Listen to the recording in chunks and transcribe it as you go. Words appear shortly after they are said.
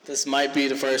This might be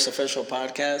the first official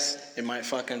podcast. It might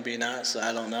fucking be not, so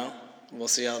I don't know. We'll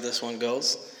see how this one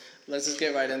goes. Let's just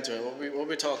get right into it. What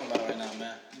we talking about right now,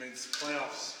 Matt? I mean, it's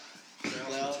playoffs.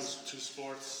 Playoffs? Two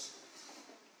sports.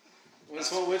 Which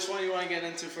one you want to get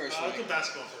into first? Let's do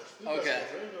basketball first. Okay.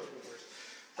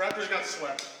 Raptors got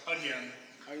swept again.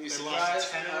 Are you they surprised?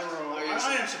 lost 10 in a row.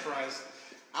 I am surprised.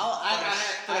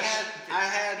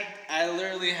 I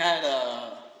literally had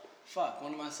a... Fuck,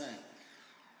 what am I saying?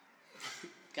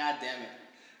 God damn it.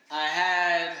 I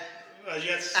had it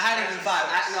in 5. I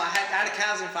had a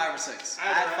Cavs in 5 or 6. I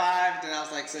had 5, then I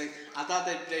was like 6. I thought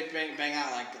they'd bang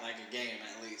out like a game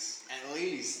at least. At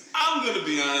least. I'm gonna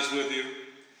be honest with you.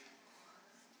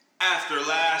 After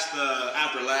last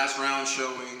round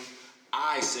showing,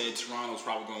 I said Toronto's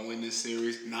probably gonna win this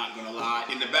series. Not gonna lie.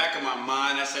 In the back of my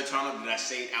mind, I said Toronto. Did I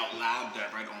say it out loud? Did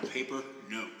I write it on paper?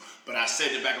 No. But I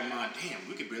said in the back of my mind, damn,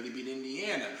 we could barely beat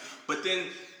Indiana. But then,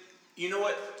 you know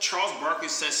what? Charles Barkley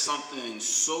said something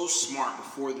so smart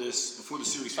before the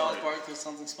series started. Charles Barkley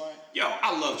something smart? Yo,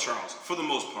 I love Charles for the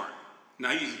most part.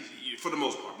 Now, for the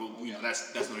most part, but you know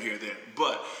that's no here or there.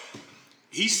 But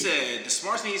he said the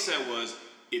smartest thing he said was,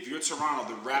 if you're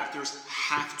Toronto, the Raptors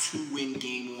have to win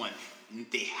Game 1.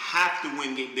 They have to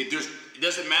win Game. It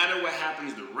doesn't matter what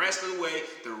happens the rest of the way.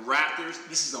 The Raptors,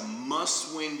 this is a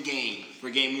must-win game for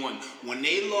Game 1. When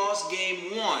they lost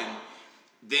Game 1,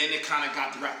 then it kind of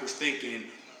got the Raptors thinking,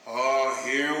 oh,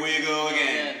 here we go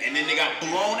again. And then they got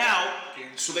blown out,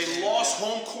 so they lost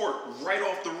home court right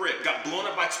off the rip. Got blown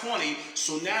up by 20,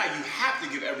 so now you have to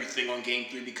give everything on Game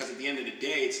 3 because at the end of the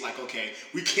day, it's like, okay,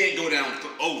 we can't go down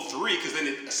 0-3 because then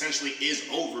it essentially is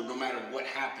over no matter what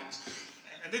happens.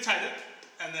 And they tied it.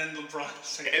 And then LeBron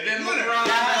said, that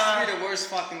has to be the worst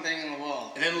fucking thing in the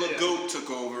world. And then LeGoat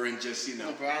took over and just,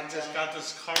 LeBron just got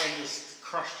this car and just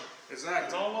crushed it. Exactly.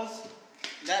 That's all it was?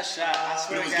 That shot, I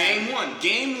swear it was to God. Game 1.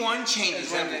 Game 1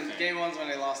 changes everything. Game 1's when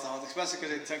they lost the whole, especially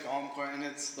because they took home court, and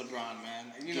it's LeBron,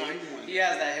 man. You know, he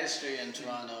has that history in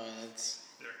Toronto, and it's...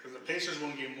 Yeah, because the Pacers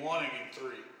won Game 1 and Game 3.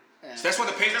 Yeah. So that's why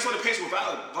the Pacers were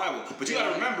viable. But you got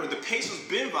to remember, the Pacers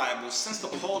been viable since the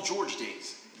Paul George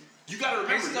days. You got to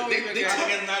remember, they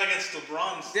not against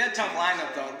LeBron. They're a tough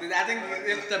lineup, though. I think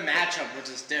it's the matchup which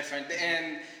is different.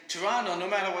 And Toronto, no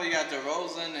matter what you got,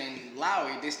 DeRozan and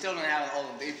Lowry, they still don't have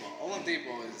Oladipo.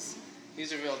 Oladipo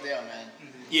he's a real deal, man.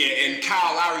 Yeah, and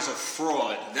Kyle Lowry's a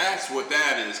fraud. That's what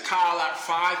that is. Kyle Lowry,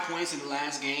 5 points in the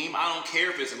last game. I don't care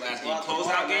if it's the last game.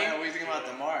 Closeout game. What do you think about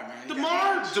DeMar, man?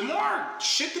 DeMar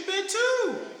shit the bed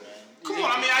too. Come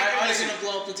on, I mean, are they gonna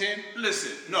blow up the team?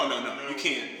 Listen, no, you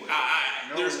can't.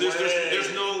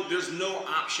 There's no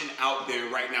option out there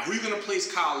right now. Who are you gonna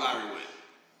place Kyle Lowry with?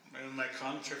 Maybe Mike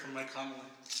Conley. Check for Mike Conley.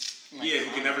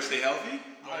 Who can never stay healthy.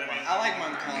 I like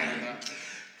Mike Conley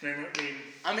though.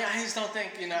 I mean, I just don't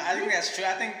think I think that's true.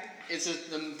 I think it's just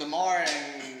DeMar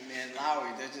and Lowry.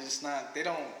 They're just not. They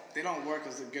don't work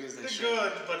as good as they should. They're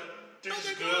good, but. They're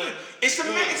just good. It's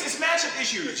matchup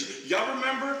issues. Y'all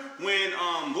remember when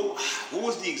what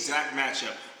was the exact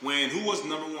matchup? When who was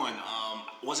number 1?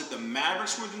 Was it the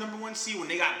Mavericks who were the number 1 seed when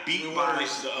they got beat by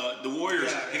the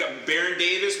Warriors? They got Baron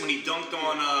Davis when he dunked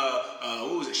on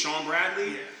what was it, Sean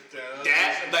Bradley?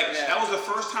 Yeah, that was the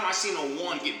first time I seen a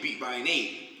 1 get beat by an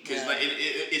 8 because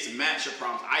it's matchup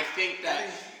problems. I think that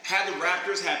had the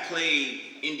Raptors had played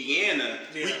Indiana,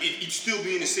 you'd still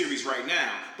be in the series right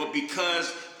now. But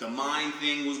because the mind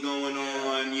thing was going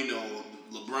on,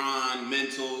 LeBron,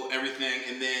 mental, everything,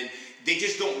 and then they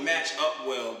just don't match up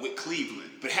well with Cleveland.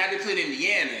 But had they played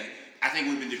Indiana, I think it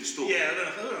would have been a different story. Yeah, it would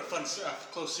have been a fun,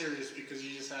 close series because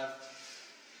you just have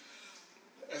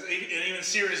an even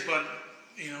series, but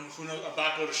who knows?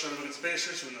 Ibaka would have showed up against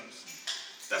Pacers. Who knows?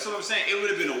 That's what I'm saying. It would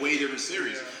have been a way different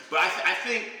series. Yeah. But I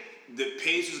think the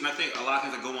Pacers, and I think a lot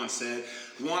of things that go unsaid.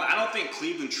 One, I don't think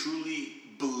Cleveland truly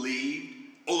believed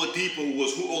Oladipo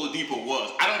was who Oladipo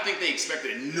was. I don't think they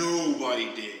expected it. Nobody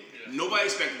did. Yeah. Nobody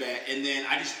expected that. And then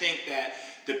I just think that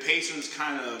the Pacers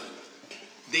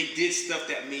they did stuff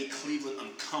that made Cleveland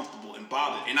uncomfortable and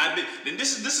bothered. And I've been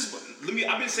saying this.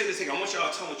 I want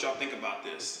y'all to tell me what y'all think about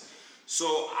this.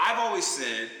 So I've always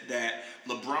said that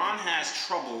LeBron has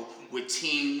trouble with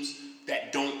teams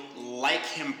that don't like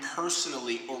him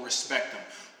personally or respect him.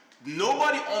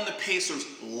 Nobody on the Pacers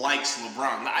likes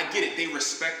LeBron. Now, I get it. They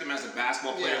respect him as a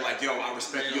basketball player. Yeah. Like, yo, I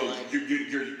respect you.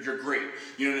 You're great.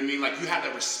 You know what I mean? Like, you have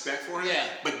that respect for him. Yeah.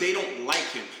 But they don't like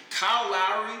him. Kyle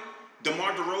Lowry,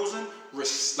 DeMar DeRozan,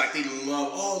 they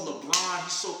love, LeBron,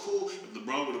 he's so cool. If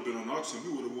LeBron would have been on our team, he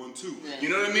would have won too. Yeah. You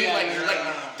know what I mean?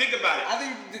 Think about it. I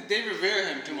think they revere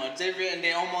him too much. And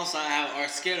they almost are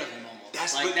scared of him almost.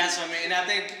 That's what I mean. And I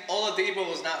think Oladipo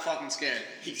was not fucking scared.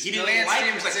 He didn't like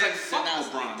him. He's like, fuck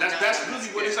LeBron. That's really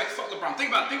what it's like, fuck LeBron. Think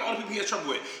about all the people he has trouble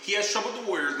with. He has trouble with the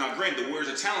Warriors. Now, granted, the Warriors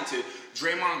are talented.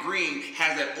 Draymond Green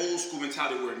has that old school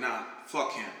mentality where, nah,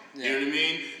 fuck him. Yeah. You know what I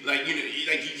mean? Like,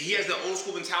 he has the old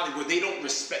school mentality where they don't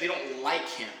like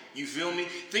him. You feel me?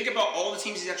 Think about all the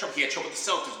teams he's had trouble. He had trouble with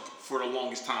the Celtics for the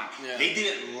longest time. Yeah. They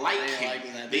didn't like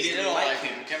him. They didn't like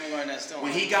him. Kevin Garnett still.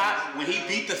 When he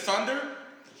beat the Thunder,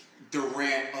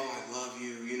 Durant, oh, I love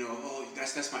you. Oh,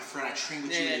 that's my friend. I train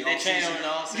with you. Yeah, they train him in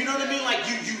all season. You know what I mean? Like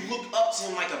you look up to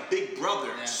him like a big brother.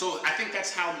 Yeah. So I think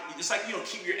that's how it's like.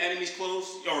 Keep your enemies close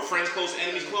or friends close,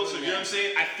 enemies closer. You know what I'm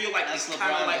saying? I feel like it's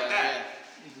kind of like that.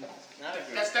 Yeah.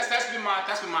 That's been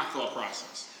my thought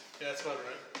process. Yeah, that's about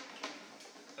right.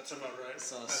 That's about right.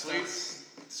 So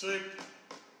sweep.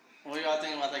 What do y'all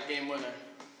think about that game winner?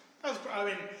 I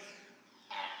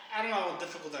don't know how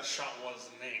difficult that shot was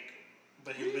to make,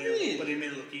 but he made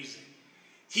it look easy.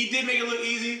 He did make it look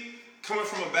easy, coming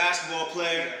from a basketball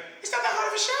player. Yeah. It's not that hard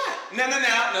of a shot.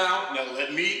 No.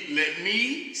 Let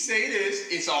me say this.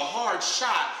 It's a hard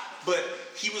shot, but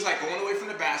he was like going away from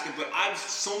the basket. But I've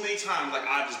so many times, like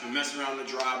I've just been messing around in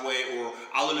the driveway, or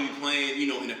I'll literally be playing,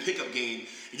 in a pickup game.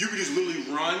 You can just literally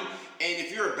run. And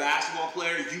if you're a basketball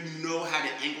player, you know how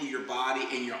to angle your body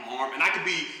and your arm. And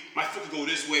my foot could go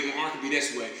this way, my arm could be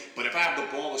this way. But if I have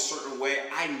the ball a certain way,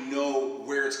 I know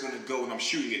where it's going to go when I'm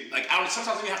shooting it. Like, sometimes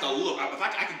I don't even have to look. If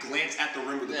I could glance at the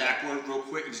rim with the backboard real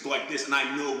quick and just go like this, and I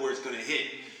know where it's going to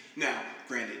hit. Now,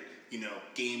 granted,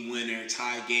 game winner,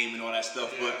 tie game, and all that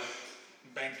stuff, but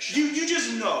you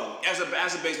just know as a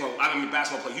basketball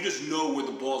player, you just know where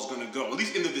the ball's gonna go, at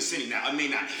least in the vicinity. Now, it may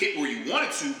not hit where you want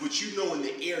it to, but you know in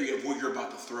the area of where you're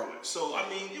about to throw it. So,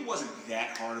 it wasn't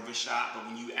that hard of a shot, but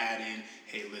when you add in,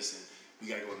 hey, listen, we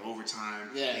gotta go in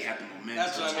overtime. Yeah, they have the momentum.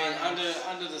 That's what I mean.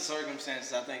 Under the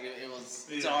circumstances, I think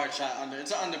it's a hard shot.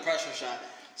 It's an under pressure shot.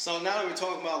 So now that we're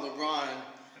talking about LeBron,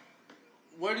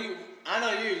 I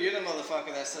know you're the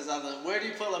motherfucker that says where do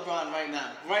you put LeBron right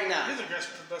now? Right now. He's the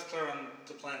best player on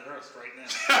the planet Earth right now.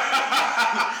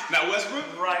 Now Westbrook?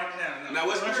 Right now. Now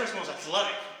Westbrook's most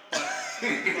athletic, but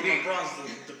LeBron's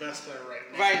the best player right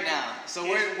now. Right now. So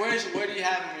where do you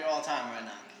have him your all time right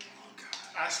now? Oh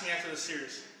God. Ask me after the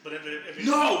series. But if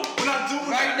no, we're not doing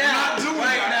right that. Now. We're not doing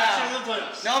right that. Now.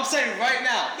 No, I'm saying right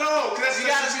now. No, because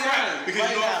that's just crap.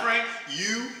 Because right Frank,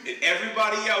 you and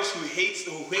everybody else who hates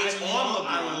on LeBron.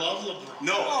 I love LeBron.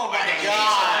 No. Oh my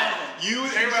God. You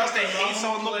and everybody else that hates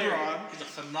on LeBron. He's a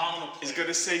phenomenal player. Is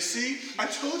gonna say, see, I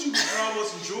told you LeBron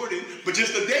wasn't Jordan, but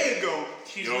just a day ago,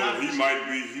 he might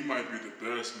be the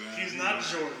best, man. He's not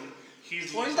Jordan.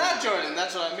 He's not Jordan.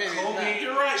 That's what I mean. Kobe,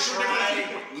 you're right.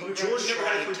 Jordan never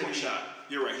had a 3-point shot.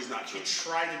 You're right, he's not Jordan. He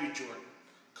tried to be Jordan.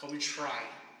 Kobe tried.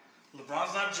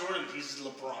 LeBron's not Jordan, he's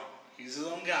LeBron. He's his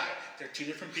own guy. They're two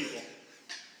different people.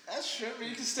 That's true, but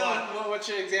you can still what's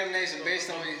your examination based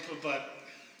on me. But,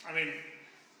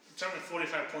 something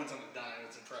 45 points on the die,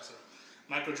 that's impressive.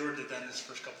 Michael Jordan did that in his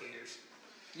first couple of years.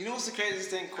 You know what's the craziest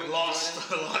thing?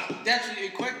 Lost a lot. That's a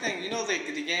quick thing. The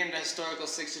game, the historical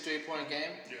 63-point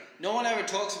game? Yeah. No one ever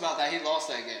talks about that. He lost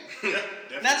that game.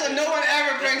 Yeah, that's what no one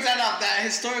ever brings that up. That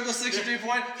historical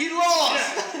 63-point, he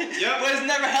lost. Yeah. But it's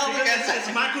never held against us.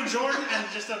 It's Michael Jordan and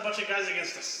just a bunch of guys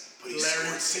against us. But he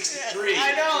scored 63.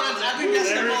 I know. I think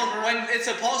that's the most, when it's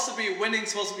supposed to be winning,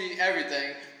 supposed to be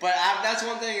everything. But that's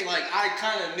one thing. Like I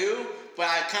kind of knew, but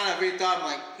I kind of rethought. I'm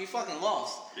like, he fucking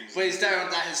lost. Exactly. But he's there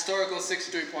with that historical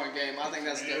 63-point game. I think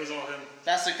that's it was all him.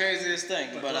 That's the craziest thing.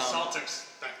 But the Celtics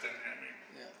back then.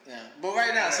 Yeah. But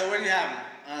right now, so where do you have him?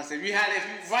 Honestly, if you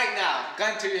right now,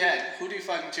 gun to your head, who do you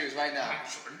fucking choose right now?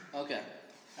 Jordan. Okay.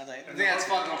 I think that's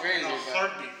fucking crazy. In a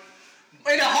heartbeat.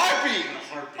 In a heartbeat. In a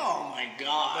heartbeat. Oh my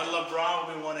God. But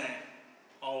LeBron will be 1A.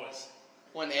 Always.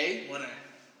 1A. 1A.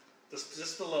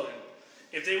 Just below him.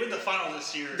 If they win the final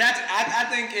this year, I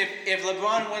think if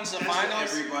LeBron wins the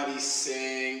finals, everybody's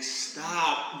saying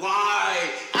stop. Why?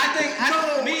 I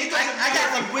got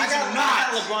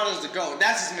LeBron as the GOAT.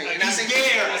 That's just me. And he's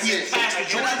there. He's past.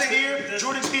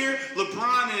 Jordan's here.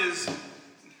 LeBron is.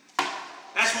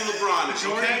 That's what LeBron is.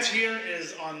 Jordan's here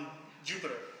is on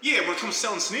Jupiter. Yeah, when it comes to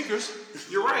selling sneakers,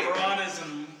 you're right. LeBron is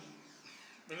in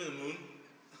maybe the moon.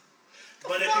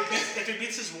 But if he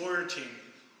beats his Warrior team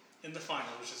in the final,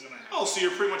 which is going to happen. Oh, so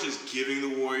you're pretty much just giving the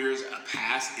Warriors a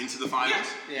pass into the finals?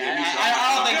 Yeah, I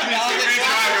don't think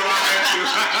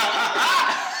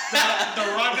the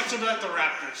Rockets will be like the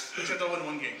Raptors, which they'll win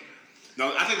one game.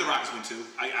 No, I think the Rockets win two.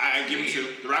 I give them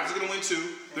two. The Rockets are going to win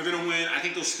two. They're going to win. I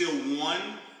think they'll steal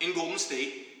one in Golden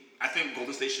State. I think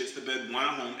Golden State shits the bed one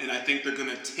at home, and I think they'll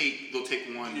take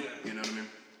one. Yeah. You know what I mean?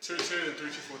 2-2 and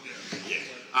 3-2-4. Yeah.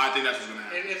 I think that's what's gonna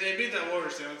happen. If they beat that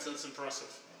Warriors team, that's impressive.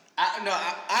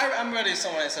 I'm ready.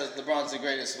 Someone that says LeBron's the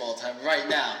greatest of all time right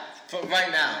now.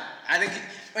 Right now, I think.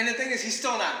 And the thing is, he's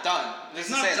still not done. He's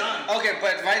not done. Okay,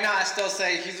 but right now, I still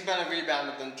say he's a better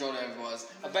rebounder than Jordan ever was.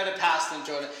 A better pass than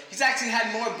Jordan. He's actually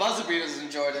had more buzzer beaters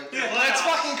than Jordan. Yeah, that's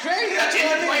fucking crazy. That's what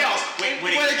I mean. Playoffs. When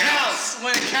it counts.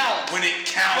 When it counts. When it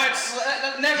counts.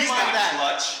 But never He's mind not that.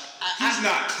 clutch. He's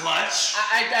not clutch.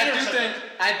 I do think.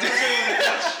 But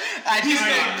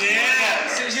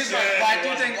I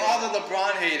do think all the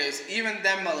LeBron haters, even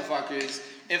them motherfuckers,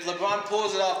 if LeBron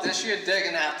pulls it off this year, they're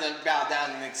gonna have to bow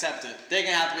down and accept it. They're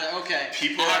gonna have to be like, okay.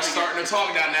 People are starting to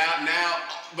talk now.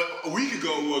 But a week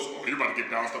ago was, you're about to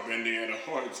get bounced up Indiana.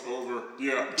 Oh, it's over.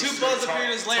 Yeah. Two buzzer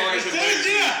beaters later.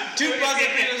 Two buzzer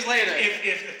beaters later.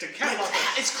 If the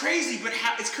it's crazy, but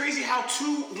it's crazy how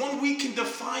 1 week can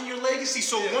define your legacy.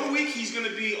 So 1 week he's gonna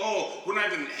be, we're not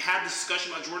even have this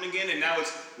discussion about Jordan again, and now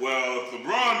it's, well, if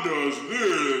LeBron does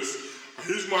this,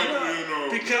 he's my,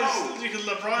 because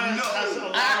LeBron has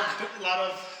a lot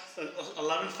of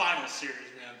 11 final series,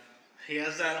 man. He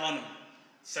has that on him.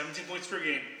 17 points per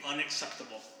game,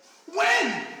 unacceptable.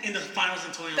 When? In the finals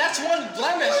in 2011. That's one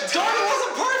blemish. Jordan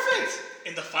wasn't perfect.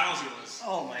 In the finals he was.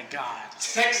 Oh my God.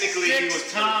 Technically he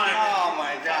was time. Oh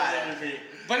my God. MVP.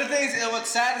 But the thing is, what's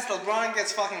sad is LeBron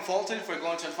gets fucking faulted for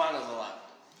going to the finals a lot.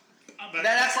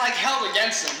 That's like held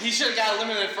against him. He should have got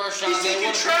eliminated first round. He's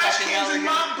taking trash cans and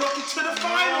mop buckets to the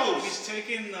finals. He's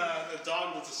taking the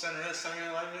dog with the center. That Saturday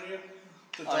Night Live video.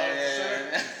 The dog with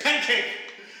the center. Pancake.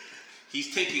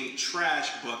 He's taking trash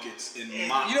buckets and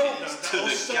mop to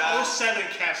the guy. 07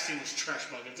 Cavs team was trash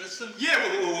buckets.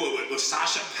 With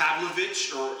Sasha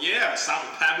Pavlovich Sasha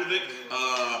Pavlovich.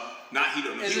 He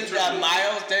don't know. Is it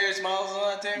Darius Miles on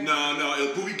that team? No,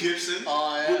 it was Boobie Gibson.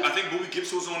 Oh yeah. I think Boobie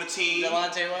Gibson was on the team.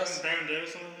 Delonte West. Baron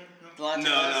Davis on there?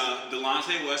 No,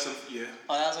 Delonte West. Yeah.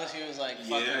 Oh, that's what he was like.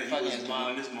 Fucking his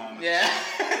mom. His mom. Yeah.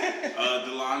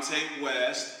 Delonte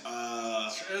West.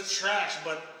 It's trash,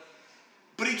 but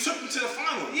he took them to the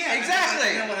final. Yeah,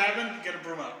 exactly. You know what happened? Get a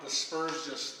broom out. The Spurs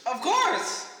just. Of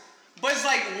course. But it's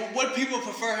like, would people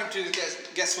prefer him to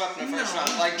get swept in the first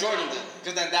round, like Jordan did?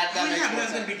 Because then that makes more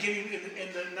sense. In the beginning,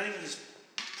 not even his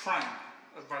prime.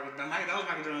 That was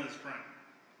Michael Jordan in his prime.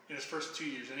 In his first 2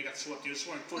 years, and he got swept. He was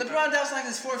scoring 4 times. LeBron, that was like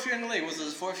his fourth year in the league. Was it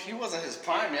his fourth? He wasn't his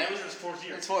prime yet. It was his fourth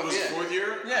year. His fourth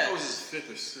year? Yeah. I thought it was his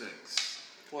fifth or sixth.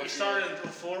 He started in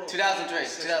 2003.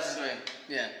 2003.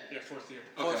 Yeah. Yeah, fourth year.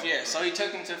 Fourth year. So he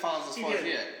took him to the finals his fourth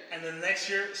year. And then next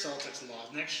year, Celtics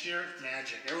lost. Next year,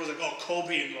 Magic. Everyone was like,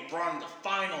 Kobe and LeBron in the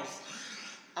finals.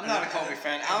 I'm not a Kobe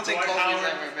fan. I don't think Kobe's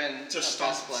ever been just a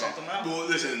best player. Well,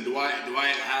 listen, Dwight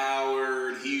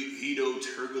Howard, Hito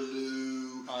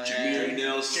Turkoglu, Jameer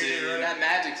Nelson. That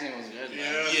Magic team was good,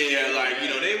 man. Yeah,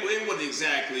 they wasn't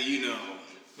exactly,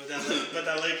 But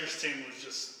that Lakers team was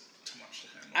just too much to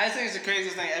him. I think it's the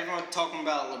craziest thing. Everyone talking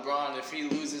about LeBron. If he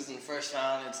loses in the first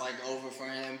round, it's like over for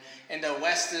him. And the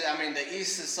the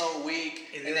East is so weak,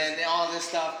 then all this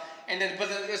stuff. But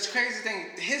the crazy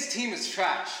thing, his team is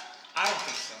trash. I don't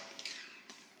think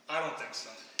so.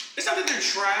 It's not that they're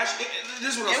trash.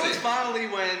 This is what I'm saying. It was finally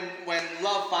when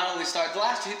Love finally started. The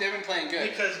last two, they've been playing good.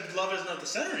 Because Love is not the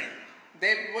center anymore.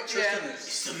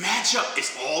 It's the matchup.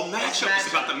 It's all matchup. It's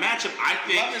about the matchup. I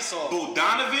think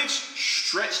Bogdanovich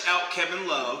stretched out Kevin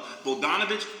Love.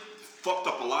 Bogdanovich fucked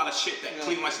up a lot of shit that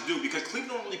Cleveland likes to do because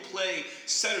Cleveland don't really play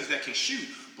centers that can shoot.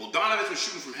 Bogdanovich was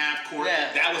shooting from half court.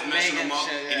 Yeah, that was messing him up.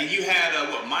 And then you had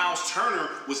Miles Turner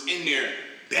was in there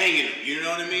banging him. You know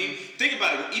what I mean? Think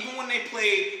about it. Even when they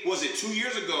played, 2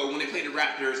 years ago when they played the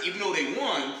Raptors, even though they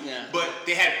won, but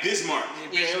they had Bismarck.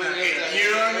 You know what I mean?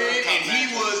 And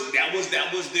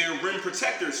that was their rim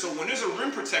protector. So when there's a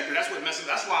rim protector, that's what messes.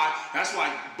 That's why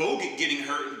Bogut getting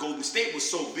hurt in Golden State was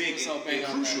so big and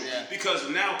crucial. Because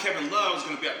now Kevin Love is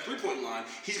going to be at the 3-point line.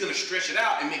 He's going to stretch it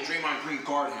out and make Draymond Green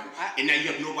guard him. And now you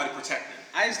have nobody protecting him.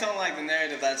 I just don't like the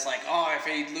narrative that's like, if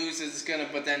he loses, it's gonna.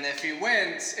 But then if he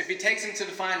wins, if he takes him to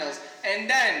the finals, and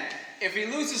then if he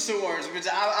loses to Warriors, which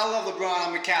I love LeBron,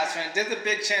 I'm a Cavs fan. There's a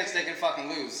big chance they can fucking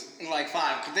lose in like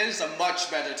 5 because they're just a much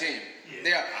better team.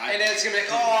 Yeah. And then it's gonna be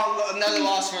like, another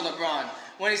loss for LeBron.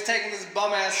 When he's taking this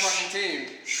bum ass fucking team,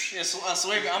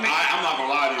 sweeping. I'm not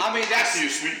gonna lie to you. I see a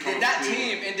sweep coming. That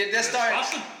team, and did they start?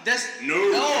 No,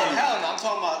 hell no. I'm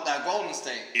talking about that Golden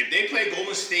State. If they play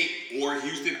Golden State or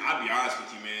Houston, I'll be honest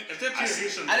with you, man. If they play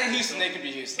Houston, I think Houston, they could be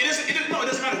Houston. It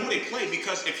doesn't matter who they play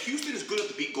because if Houston is good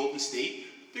enough to beat Golden State,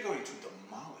 they're going to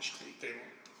demolish Cleveland.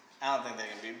 I don't think they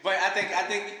can be. But I think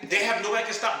they have nobody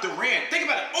can stop Durant. Think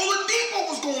about it. Oladipo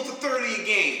was going for 30 a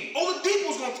game. Oladipo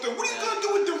was going for 30. What are you going to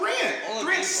do with Durant?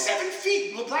 Durant's 7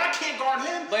 feet. LeBron can't guard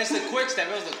him. But it's the quick step.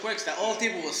 It was the quick step.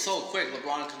 Oladipo was so quick.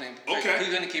 LeBron couldn't.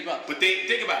 He's gonna keep up. But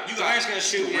think about it. You Durant's gonna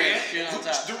shoot.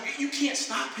 You can't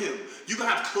stop him. You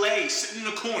gonna have Clay sitting in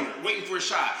the corner waiting for a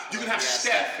shot. You can have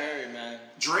Steph Curry, man.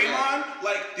 Draymond,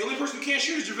 like the only person who can't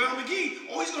shoot is JaVale McGee.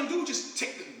 All he's gonna do is just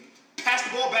pass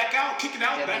the ball back out, kick it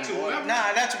out, back to whoever.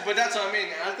 Nah, that's what I mean.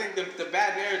 I think the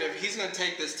bad narrative, he's going to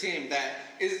take this team that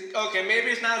is, okay, maybe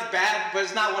it's not as bad, but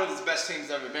it's not one of his best teams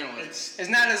ever been with. It's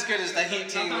not as good as the Heat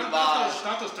team with Bosh.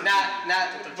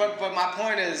 But my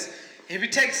point is, if he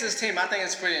takes this team, I think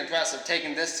it's pretty impressive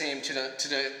taking this team to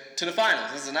the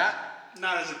finals, is it not?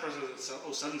 Not as impressive as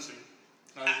the 07 team.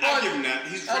 I'll give him that.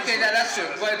 That's true,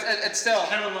 but it's still.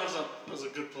 Kevin Love's a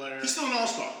good player. He's still an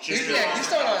all-star. He's still an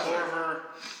all-star. Korver,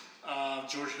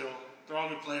 George Hill, they're all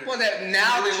good players. Well,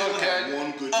 now they look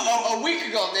good. A week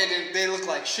ago, they looked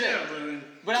like shit. Yeah,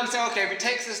 but I'm saying, okay, if he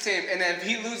takes this team and then if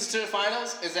he loses to the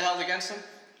finals, is it held against him?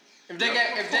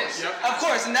 Of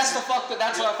course, and that's what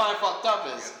I find fucked up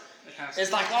is.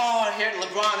 It's like, oh, here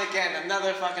LeBron again,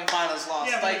 another fucking finals loss.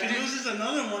 Yeah, like, but if he loses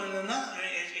another one and another,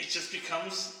 it just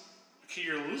becomes, okay,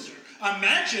 you're a loser.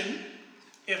 Imagine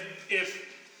if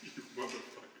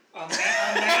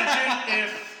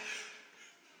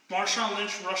Marshawn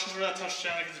Lynch rushes for that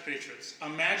touchdown against the Patriots.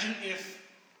 Imagine if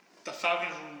the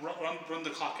Falcons run the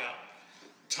clock out.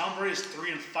 Tom Brady is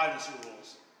 3-5 in Super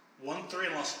Bowls. 1-3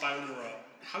 and lost 5 in a row.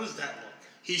 How does that look?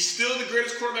 He's still the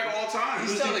greatest quarterback of all time.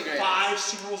 He's still the greatest. 5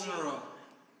 Super Bowls in a row.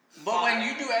 But when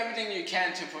you do everything you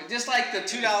can to put, just like the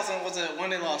 2000, was it when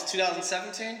they lost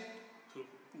 2017? Who?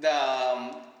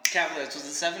 The Cavaliers, was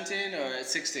it 17 or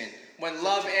 16? When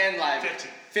Love and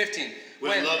 15.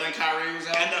 When Love and Kyrie was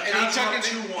out. And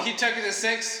he took it to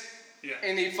 6. Yeah.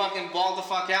 And he fucking balled the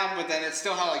fuck out, but then it's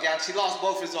still held against. He lost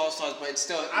both his All-Stars, but it's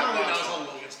still. I don't think that was held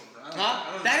against him.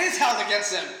 That is held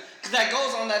against him. Because that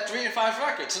goes on that 3-5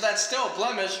 record. So that's still a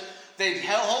blemish. They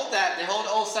hold that. They hold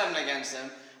 07 against him,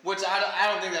 which I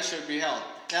don't think that should be held.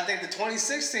 And I think the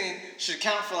 2016 should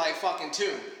count for like fucking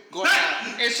 2. Going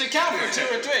down. It should count for 2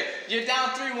 or 3. You're down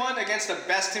 3-1 against the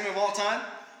best team of all time.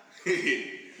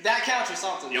 That counts for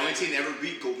something. The only team that ever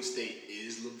beat Golden State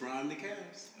is LeBron and the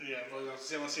Cavs. Yeah, but I want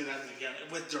to see that again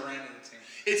with Durant in the team.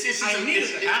 It's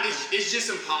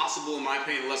just impossible, in my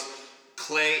opinion, unless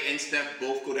Clay and Steph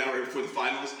both go down right before the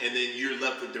finals, and then you're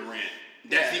left with Durant.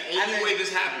 That's the only way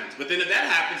this happens. But then if that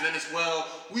happens, then it's,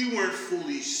 we weren't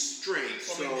fully straight.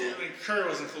 So Curry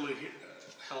wasn't fully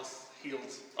healed.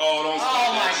 Oh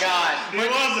my God! He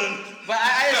wasn't. But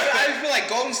I feel like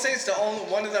Golden State's the only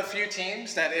one of the few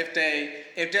teams that if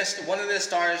just one of their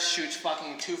stars shoots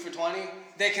fucking 2 for 20,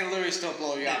 they can literally still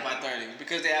blow you out by 30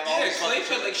 because they have all these. Clay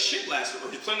played like shit last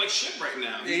year. He's playing like shit right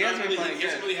now. He hasn't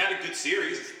really had a good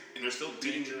series, and they're still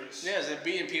dangerous. Yeah, they're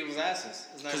beating people's asses.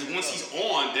 Because once he's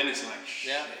on, then it's like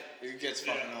shit. Yeah, it gets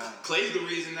fucking on. Clay's the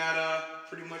reason that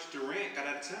pretty much Durant got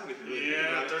out of town. 13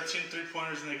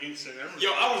 3-pointers in that game set.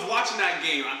 Yo, I was watching that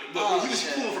game. He was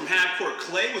pulling from half court.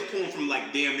 Clay was pulling from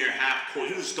like damn near half court.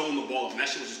 He was throwing the ball, and that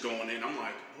shit was just going in. I'm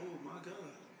like, oh my God.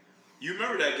 You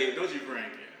remember that game, don't you,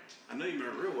 Frank? Yeah. I know you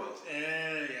remember real well.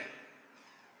 Yeah.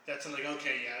 That's like,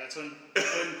 okay, yeah. That's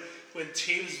when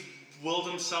teams will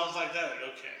themselves like that. Like,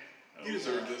 okay. You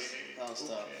deserve this. That was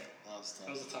tough. That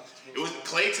was a tough game. It was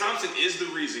Klay Thompson is the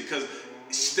reason because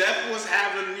Steph was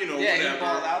having, whatever. He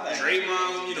balled out that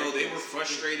Draymond, they were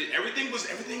frustrated. Everything was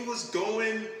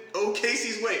going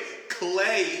OKC's way.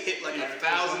 Clay hit like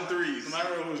 1,000 threes. No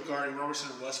matter who was guarding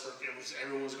Robertson or Westbrook,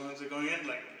 everyone was going in.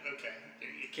 Like, okay,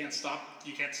 you can't stop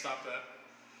that.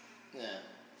 Yeah.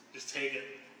 Just take it.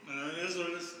 It is what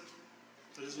it is.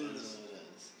 It is what it is.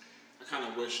 I kind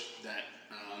of wish that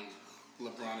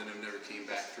LeBron and them never came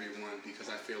back 3-1 because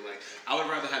I feel like I would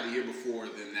rather have the year before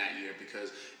than that year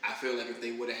because I feel like if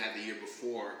they would have had the year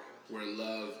before where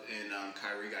Love and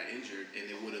Kyrie got injured and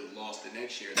they would have lost the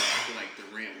next year, then I feel like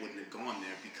Durant wouldn't have gone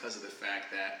there because of the fact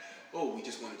that, we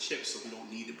just want to chip, so we don't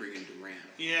need to bring in Durant.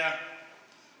 Yeah,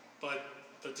 but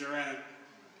Durant,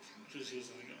 he was going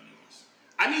to go anyways.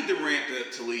 I need Durant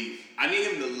to leave. I need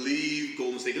him to leave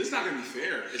Golden State because it's not going to be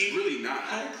fair. It's really not.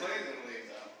 Clay's going to leave,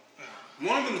 though.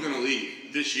 One of them is going to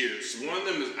leave this year. So one of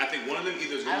them either is going to leave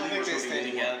or is going to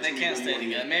together. They can't stay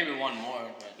together. Maybe one more,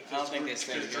 but I don't think they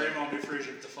stay together. Because Draymond will be free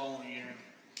agent the following year.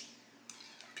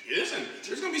 Listen,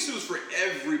 there's going to be suits for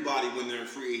everybody when they're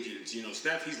free agents.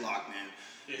 Steph, he's locked in.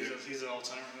 Yeah, he's an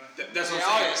all-timer. That's what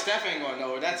I'm saying. Steph ain't going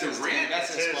nowhere. That's his team.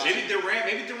 That's his squad. Maybe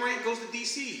Durant goes to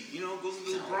DC. Goes to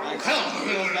the LeBron.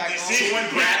 DC. When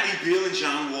Bradley Beal and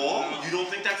John Wall, you don't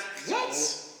think that's what?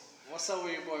 What's up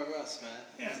with your boy Russ, man?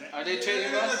 Yeah, man. Are they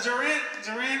trading Russ? Durant,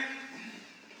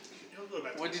 he'll go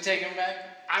back. Would you take him back?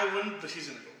 I wouldn't, but he's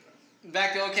gonna go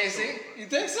back. Back to OKC? You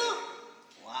think so?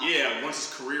 Wow. Wow. Yeah, once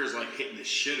his career is like hitting the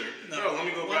shitter. No, Bro, let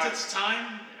me go back. Once it's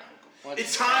time.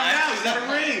 It's time now. He's got a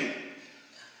ring.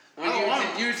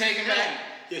 You take him back?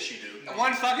 Yes, you do.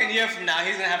 1 fucking year from now,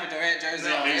 he's gonna have a Durant jersey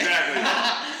on. Exactly.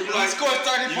 He scores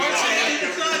 30 points.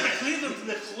 It's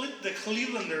not the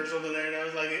Clevelanders over there. That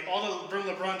was like all the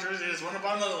LeBron jerseys. One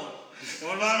about another one.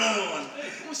 One about another one. Hey,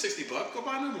 it was $60. Go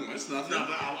buy another one. It's nothing. No,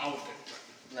 but I would pick.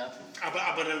 No.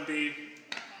 But it would be,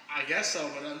 I guess so.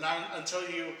 But not until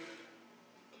you,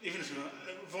 even if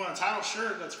you want a title,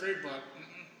 sure, that's great. But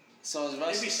so is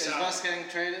Russ getting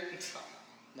traded?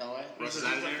 No way. Russ is the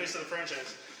face of the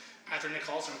franchise. After Nick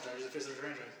Collison retired, he's the face of the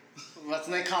franchise. What's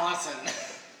Nick Collison?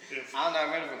 I don't know. I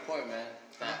read a report, man.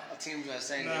 A team was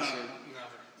saying they should.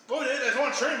 Never. Well, they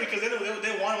want to trade him because they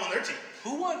want him on their team.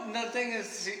 Who want? The thing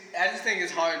is, I just think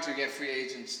it's hard to get free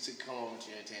agents to come over to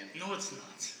your team. No, it's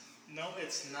not. No,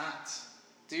 it's not.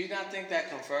 Do you not think that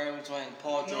confirms when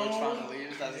Paul George finally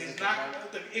leaves? He's not.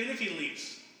 Even if he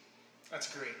leaves, that's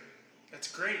great. That's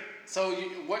great. So,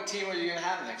 what team are you gonna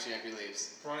have next year if he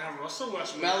leaves? Probably have Russell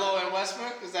Westbrook. Melo and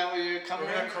Westbrook? Is that what you're coming?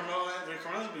 We're gonna have Carmelo.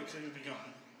 Carmelo's going to be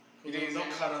gone. They'll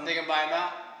cut him. They can buy him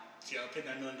out. Yeah, I'll pay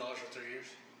 $9 million for 3 years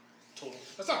total.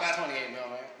 That's not bad. $28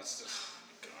 million, right? That's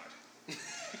God.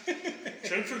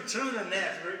 Trade for the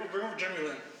Nets. Bring over Jeremy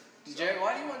Lin.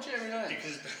 Why do you want Jeremy Lin?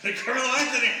 Because Carmelo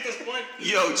Anthony at this point.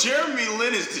 Yo, Jeremy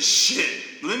Lin is the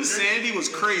shit. Lin Sandy was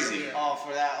crazy. Oh,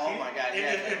 for that. Oh my God.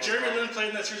 If Jeremy Lin played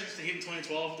in that series against the Heat in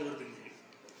 2012, they would have been great.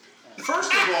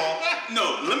 First of all,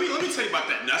 no. Let me tell you about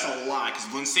that. That's a lie. Because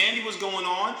when Sandy was going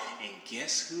on, and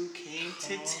guess who came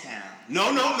to town?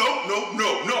 No.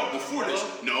 Before this,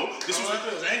 this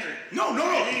was angry. No.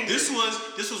 This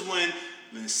was when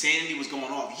Insanity was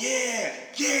going off. Yeah.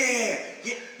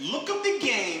 Look up the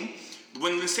game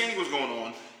when Insanity was going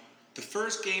on. The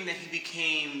first game that he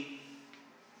became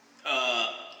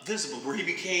visible, where he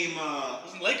became. It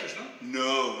was in Lakers, no?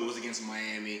 No, it was against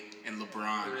Miami and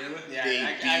LeBron. Really? Yeah,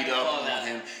 they beat up on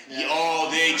him. Yeah.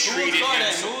 They treated him.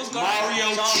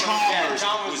 Mario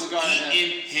Chalmers was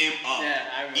eating him up. Yeah,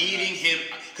 I remember. Eating him,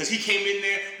 because he came in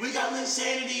there. We got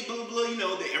Insanity, blah blah.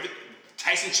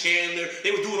 Tyson Chandler.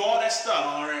 They were doing all that stuff.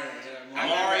 Amari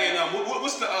and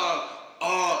what's the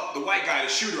white guy, the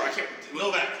shooter? I can't.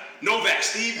 Novak.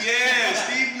 Steve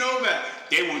Novak.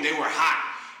 They were hot.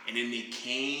 And then they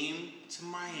came to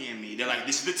Miami. They're like,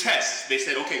 this is the test. They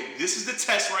said, okay, this is the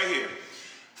test right here.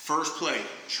 First play,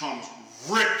 Chalmers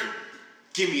ripped him.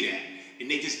 Give me that. And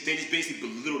they just basically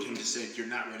belittled him, just said, you're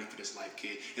not ready for this life,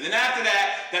 kid. And then after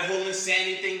that whole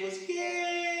Insanity thing was,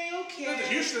 yay, okay. Not to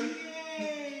Houston.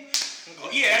 Yay.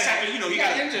 That's after, he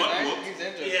got his injured, butt right? whooped. He's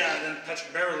injured. Yeah, and then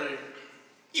Patrick Beverley.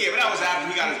 Yeah, but that was after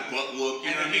he got his butt whooped.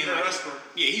 You know what I mean?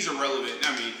 Yeah, he's irrelevant.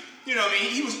 I mean, you know what I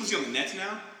mean? Was he on the Nets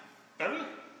now? Beverley?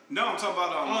 No, I'm talking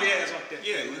about. That's right there.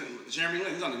 Yeah, Jeremy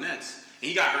Lin. He's on the Nets, and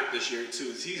he got hurt this year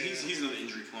too. He's another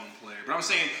injury-prone player. But I'm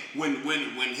saying when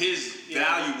his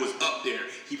value was up there,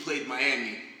 he played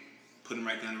Miami, put him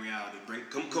right down to reality.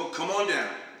 Come on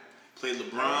down. Played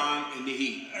LeBron in the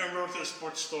Heat. I remember working at a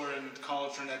sports store in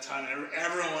college during that time, and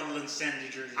everyone wanted an Insanity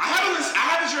jersey. I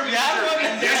have a Jeremy Lin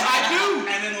jersey. Yes, I do.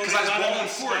 And then when we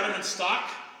got him in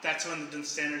stock, that's when the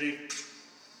Insanity.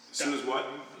 As soon as what?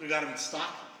 We got him in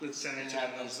stock. Insanity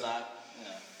in stock.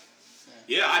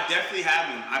 Yeah, I definitely had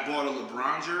one. I bought a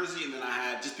LeBron jersey, and then I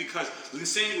had, just because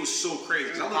Insanity was so crazy.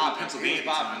 Because I lived in Pennsylvania at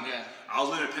the time. Yeah. I was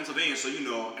living in Pennsylvania, so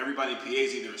everybody in PA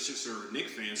is either a Sixer or a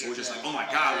Knicks fan. So we're just like, oh my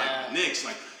God, like Knicks,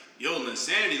 like, yo,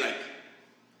 Insanity, like.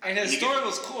 And his story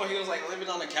was cool. He was like living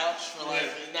on the couch for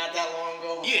not that long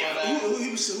ago. Yeah,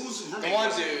 who's the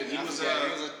one dude. He was a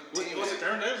teammate. Was it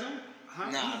Baron Davis? Huh?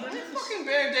 Nah, fucking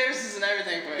Baron Davis is and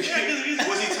everything for you.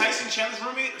 Was he Tyson Chandler's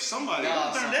roommate or somebody?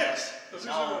 No, Baron Davis.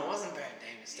 No, it wasn't Baron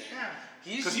Davis there.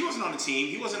 Yeah. Because he wasn't on the team.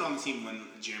 He wasn't on the team when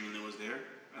Jeremy Lin was there.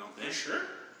 I don't think. Are you sure?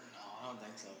 No, I don't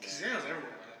think so. Because he was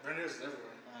everywhere. Baron Davis is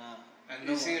everywhere.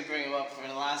 You seem to bring him up for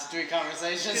the last 3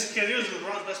 conversations. Because he was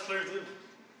LeBron's best player to leave.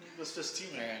 He was his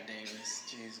teammate. Baron Davis.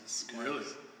 Jesus Christ. Really?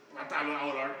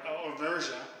 Or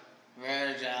Verja. I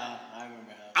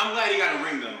remember him. I'm glad he got a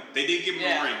ring though. They did give him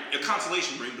a ring, a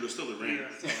consolation ring, but it was still a ring.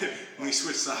 Yeah. When he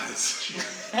switched sides.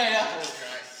 I know.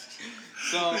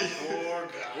 Poor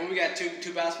guy. Well, we got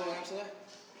two basketball games today.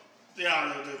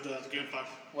 Yeah, the game 5.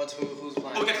 Who's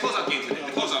playing? Oh, we got closeout game today.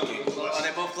 The closeout game. Are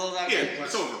they both closeout games? Yeah,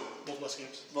 it's over. Both West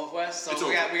games. Both West. So it's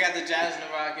we got the Jazz and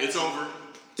the Rockets. It's over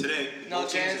today. No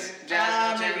chance.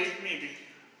 Jazz. No chance. Maybe.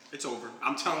 It's over.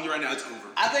 I'm telling you right now, it's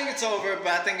over. I think it's over, but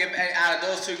I think if out of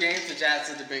those 2 games, the Jazz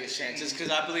have the biggest chance. Just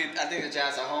because I think the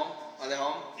Jazz are home. Are they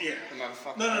home? Yeah. No.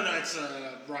 It's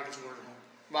Rockets were at home.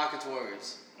 Rockets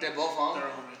Warriors. They're both home? They're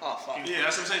home. Oh, fuck. Yeah,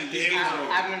 that's what I'm saying.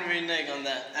 I'm going to renege on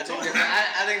that. I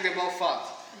think they're both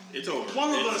fucked. It's over.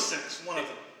 One will go to 6. One of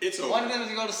them. It's over. One of them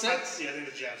to go to 6? Yeah, I think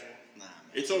the Jazz will. Nah.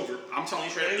 It's over. I'm telling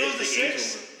you straight up. It goes to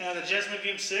 6, and the Jazz win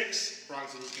game 6,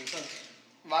 Rockets will lose game 7.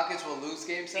 Rockets will lose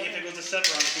game 7? If it goes to 7,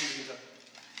 Rockets will lose game 7.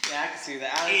 Yeah, I can see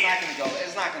that.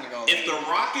 It's not going to go. If the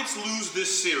Rockets lose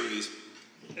this series,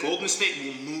 Golden State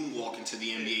will moonwalk into the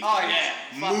NBA. Oh, yeah.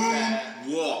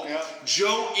 Moonwalk. Yep.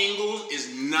 Joe Ingles is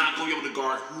not going to be able to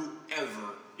guard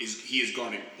whoever he is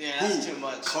guarding. Yeah, that's too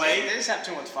much. Clay? They just have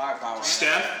too much firepower.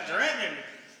 Steph? Durant, maybe.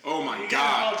 Oh my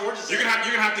God! You're gonna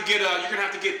have to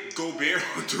get Gobert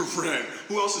or Durant.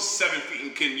 Who else is 7 feet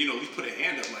and can at least put a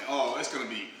hand up? Like, oh, it's gonna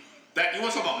be that. You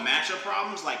want to talk about matchup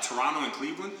problems like Toronto and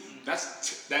Cleveland?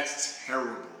 That's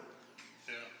terrible.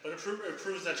 Yeah, but it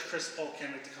proves that Chris Paul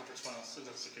can't make the conference finals. If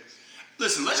that's the case.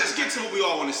 Listen, let's just get to what we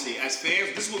all want to see. As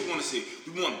fans, this is what we want to see.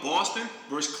 We want Boston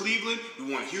versus Cleveland.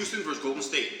 We want Houston versus Golden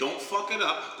State. Don't fuck it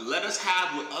up. Let us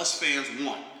have what us fans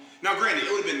want. Now, granted, it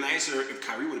would have been nicer if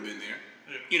Kyrie would have been there.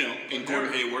 And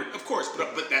Gordon Hayward, of course,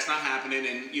 but that's not happening,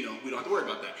 and we don't have to worry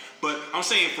about that. But I'm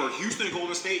saying for Houston and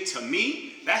Golden State, to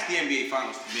me, that's the NBA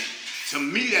Finals. To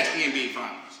me, that's the NBA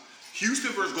Finals.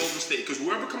 Houston versus Golden State, because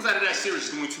whoever comes out of that series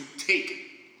is going to take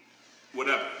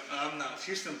whatever. No, if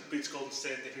Houston beats Golden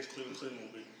State, they face Cleveland. Cleveland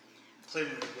will beat.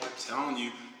 Cleveland will be. I'm telling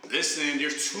you, listen,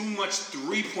 there's too much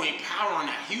 3-point power on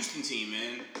that Houston team,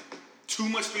 man. Too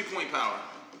much 3-point power.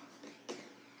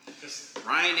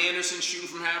 Ryan Anderson shooting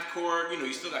from half court.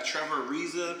 You still got Trevor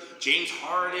Ariza, James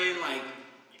Harden. Like,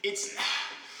 it's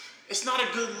not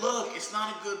a good look. It's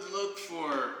not a good look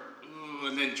for.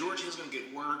 And then George Hill's gonna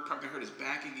get work. Probably hurt his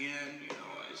back again.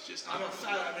 It's just. I don't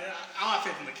have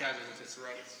faith in the Cavs if it's the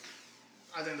Rockets.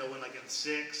 I think they'll win like in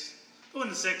 6. They'll win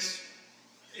in 6.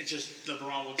 It's just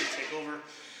LeBron will just take over.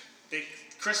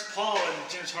 Chris Paul and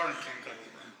James Harden can't cover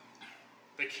LeBron.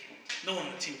 They can't. No one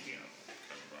on the team can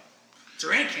cover LeBron.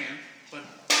 Durant can. But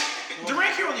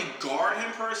Durant can't really guard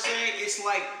him per se. It's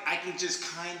like I can just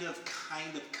kind of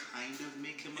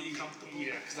make him uncomfortable.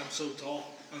 Yeah, because I'm so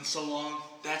tall and so long.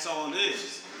 That's all it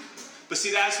is. But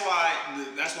see, that's why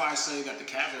I say that the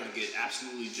Cavs are going to get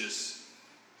absolutely just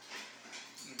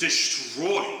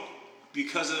destroyed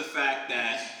because of the fact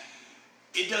that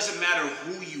it doesn't matter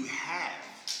who you have.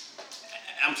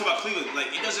 I'm talking about Cleveland.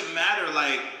 Like, it doesn't matter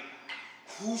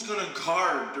who's going to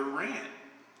guard Durant.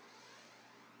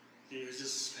 Yeah,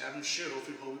 just have him shoot.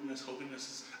 Hoping he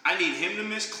misses. I need him to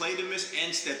miss, Clay to miss,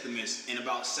 and Steph to miss in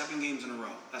about 7 games in a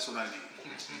row. That's what I need.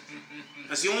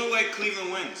 That's the only way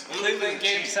Cleveland wins. Cleveland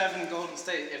game 7, Golden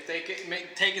State. If they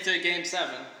take it to game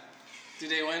 7, do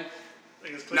they win?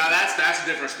 Now that's a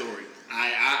different story.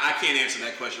 I can't answer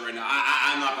that question right now.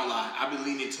 I'm not gonna lie. I've been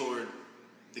leaning toward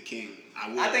the King.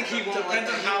 I think he won't. Depends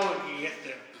on how he get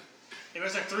there. If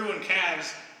it's like 3-1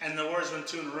 Cavs and the Warriors win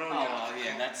 2 in a row. Oh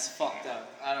yeah, that's fucked up.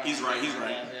 He's right.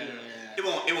 Yeah. It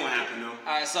won't happen though.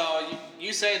 All right, so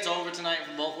you say it's over tonight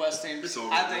for both West teams. It's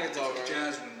over. I think it's over.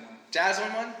 Jazz win 1. Jazz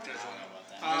win 1?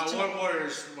 Jazz win 1. What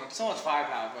Warriors won? So much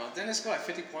firepower, bro. Didn't they score like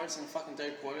 50 points in the fucking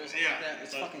third quarter? Yeah.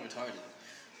 It's fucking retarded.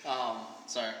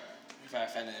 Sorry if I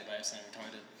offended anybody saying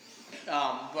retarded.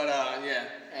 Yeah.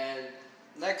 And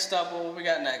next up, what we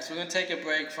got next? We're gonna take a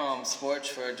break from sports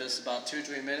for just about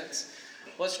 2-3 minutes.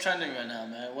 What's trending right now,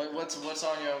 man? What's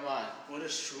on your mind? What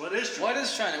is trending? What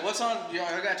is trending? What's on? You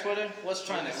got Twitter? What's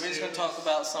trending? We're just gonna talk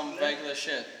about some regular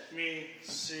shit. Let me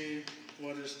see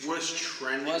what is trending. What's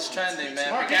trending? What's trending,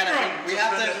 man?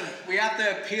 We have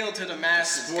to appeal to the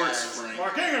masses, sports, guys. Frank.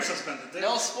 Mark Ingram suspended.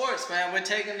 No sports, man. We're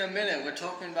taking a minute. We're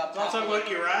talking about. Don't talk about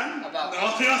Iran. We're not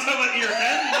talking about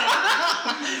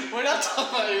Iran. We're not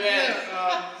talking about Iran.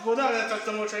 Well, no, that's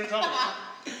the more trending topic.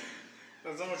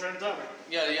 That's the more trending topic.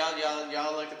 Yeah,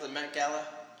 y'all look at the Met Gala.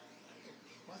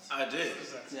 What? I did.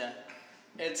 Yeah.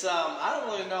 It's I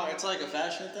don't really know. It's like a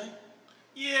fashion thing.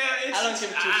 Yeah, it's. I don't give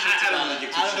two shits about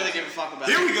it. I don't really give a fuck about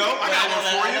it. Here we go. I got one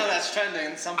for you. I know that's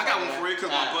trending. I got one for you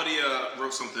because my buddy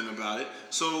wrote something about it.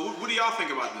 So, what do y'all think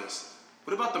about this?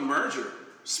 What about the merger,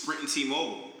 Sprint and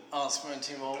T-Mobile? Oh, Sprint and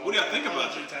T-Mobile. What do y'all think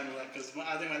about it? Because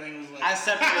I think my thing was like. I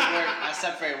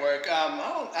separate work.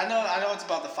 I know it's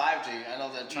about the 5G. I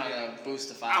know they're trying to boost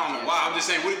the 5G. I don't know why. I'm just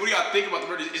saying. What do y'all think about the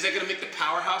merger? Is that gonna make the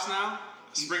powerhouse now?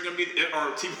 Sprint gonna be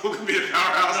or T-Mobile gonna be the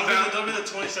powerhouse now? They'll be the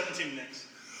 2017 Knicks.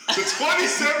 The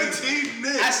 2017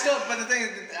 Knicks. But the thing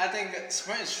is, I think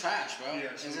Sprint is trash, bro.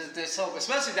 Yeah, they're so,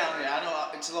 especially down here. I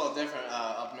know it's a little different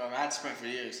up north. I had Sprint for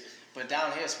years, but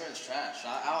down here, Sprint is trash.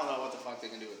 I don't know what the fuck they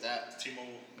can do with that.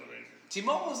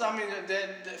 T-Mobile's, I mean,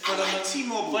 for the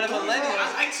T-Mobile. For the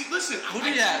millennials. Listen, who do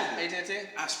you have? AT&T?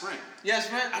 I Sprint. Yeah,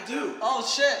 Sprint. I do. Oh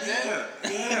shit, man.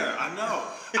 Yeah, I know.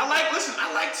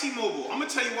 I like T-Mobile. I'm gonna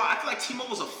tell you why. I feel like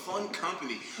T-Mobile's a fun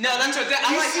company. No, that's what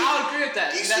I'll agree with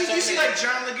that. You see like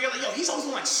John Legere, like, yo, he's always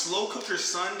on like slow cooker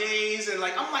Sundays, and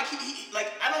like I'm like he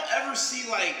like I don't ever see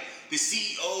like the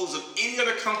CEOs of any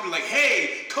other company like,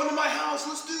 hey, come to my house,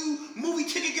 let's do movie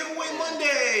ticket giveaway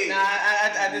Monday. Nah,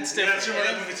 I did stick. That's true.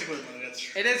 Movie ticket Monday. That's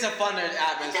true. It is a funner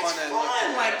app. It's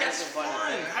fun. Like that's fun.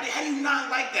 How do you not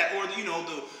like that? Or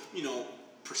the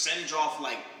percentage off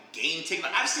like game ticket.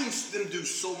 Like, I've seen them do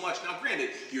so much. Now,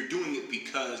 granted, you're doing it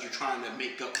because you're trying to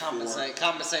make up compensate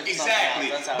for exactly.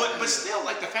 That's how but still,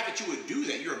 like the fact that you would do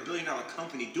that, you're a $1 billion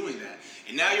company doing that,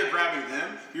 and now you're grabbing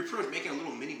them. You're pretty much making a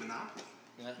little mini monopoly.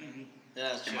 Yeah,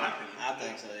 yeah, that's true. I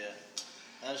think so. Yeah.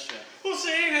 That's true. We'll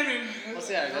see. I mean, we'll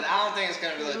see how it goes. I don't think it's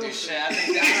gonna really do shit. I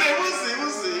think we'll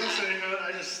see.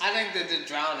 I think that they're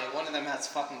drowning. One of them has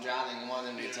fucking drowning, and one of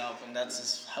them needs help, and that's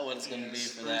just what it's gonna be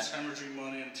for that. Hemorrhaging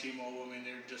money and T-Mobile. I mean,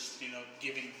 they're just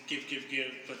giving,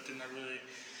 but they're not really.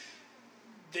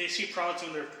 They see products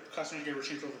when their customers get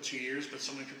retained for over 2 years, but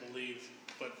so many people leave.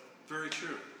 But very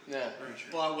true. Yeah, very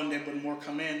true. But when more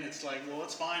come in, it's like, well,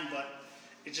 it's fine, but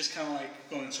it's just kind of like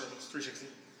going in circles. 360.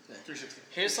 360.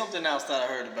 Here's something else that I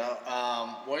heard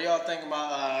about. What do y'all think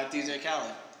about DJ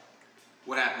Khaled?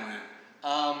 What happened with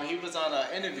him? He was on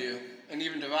an interview, and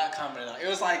even The Rock commented on it. It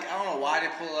was like, I don't know why they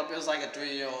pulled it up. It was like a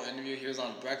 3-year-old interview. He was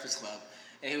on The Breakfast Club,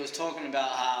 and he was talking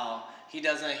about how he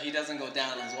doesn't go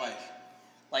down on his wife.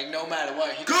 Like, no matter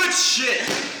what. Good shit!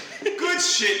 Good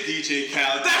shit, DJ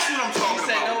Khaled. That's what I'm talking about.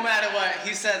 He said, no matter what.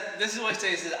 He said, this is what he said.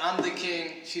 He said, I'm the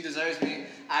king. She deserves me.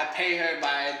 I pay her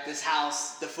by this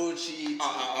house, the food she eats.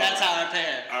 That's how I pay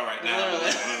her. All right, now,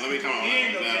 let me come on. He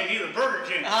ain't no king. He's a Burger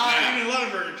King. I mean, a lot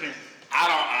of Burger King.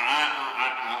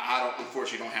 I don't,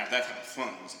 unfortunately, don't have that type of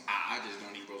funds. I just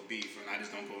don't eat roast beef, and I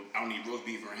don't eat roast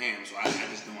beef or ham, so I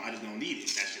just don't need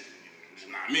it. That's just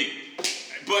not me.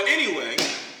 But anyway,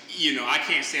 I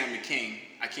can't say I'm the king.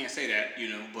 I can't say that,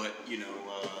 but,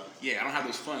 yeah, I don't have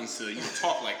those funds to,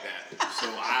 talk like that. So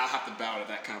I'll have to bow to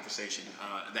that conversation,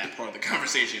 that part of the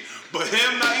conversation. But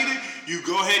him not eating, you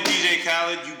go ahead, DJ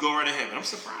Khaled, you go right ahead. But I'm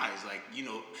surprised, like,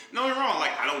 no, you're wrong.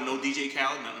 Like, I don't know DJ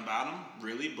Khaled, nothing about him,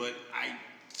 really, but I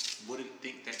wouldn't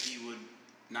think that he would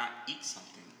not eat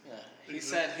something. Yeah, he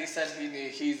said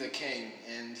he's a king,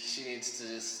 and she needs to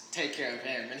just take care of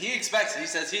him. And he expects it. He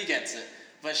says he gets it.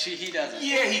 But he doesn't.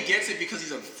 Yeah, he gets it because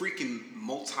he's a freaking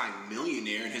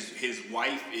multi-millionaire, and his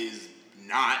wife is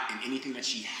not, and anything that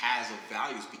she has of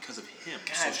value is because of him.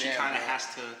 God so she kind of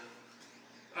has to.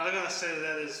 All I gotta say to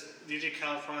that is DJ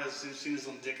Khaled probably has seen his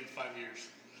own dick in 5 years.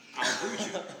 I agree with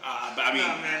you. But I mean,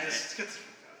 no, man, just get the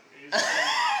fuck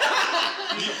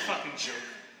out. He's a fucking joke.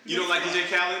 You don't like DJ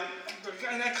Khaled?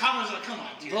 And that comment's like, come on,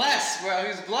 dude. Blessed, bro.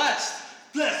 He's blessed.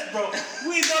 Blessed, bro.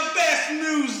 We the best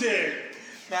news there.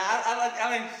 Nah,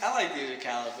 I like DJ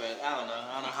Khaled, but I don't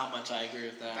know how much I agree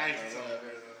with that.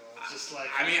 Just like,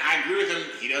 I mean, I agree with him.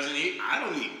 He doesn't eat. I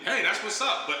don't eat. Hey, that's what's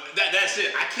up. But that's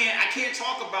it. I can't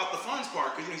talk about the funds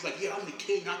part because he's like, yeah, I'm the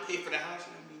king. I pay for the house.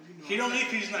 He don't eat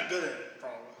because he's not good at it,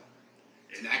 probably.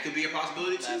 And that could be a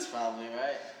possibility too. That's probably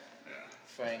right. Yeah.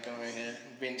 Frank over here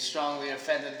being strongly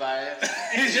offended by it.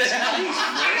 He's just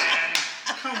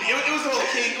It was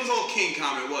the whole king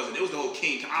comment, wasn't it? It was the whole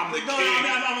king. I'm the king.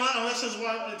 Unless his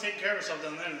wife taking care of herself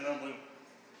down there, then I don't blame him.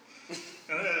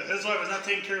 His wife is not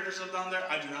taking care of herself down there.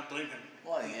 I do not blame him.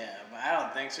 Well, yeah, but I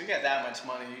don't think so. You got that much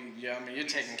money. You're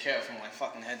taking care of from like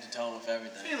fucking head to toe with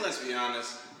everything. And let's be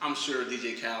honest, I'm sure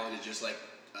DJ Khaled is just like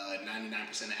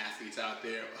 99% of athletes out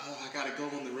there. Oh, I gotta go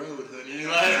on the road, honey. You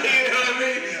know what I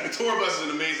mean? Yeah. The tour bus is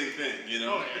an amazing thing,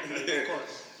 Oh, yeah, of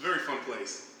course. Very fun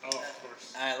place. Oh, of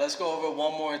course. All right, let's go over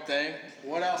one more thing.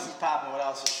 What else is popping? What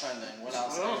else is trending? What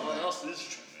else is trending?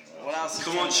 What else is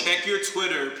Come on, check your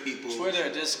Twitter, people.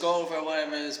 Twitter, just go over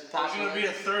whatever is popping. There's going to be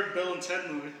a third Bill and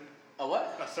Ted movie. A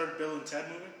what? A third Bill and Ted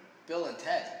movie. Bill and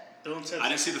Ted? Bill and Ted. I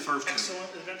didn't see the first one.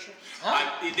 Excellent Adventure.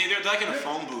 Huh? They're like in a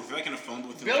phone booth. They're like in a phone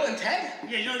booth. Bill and Ted?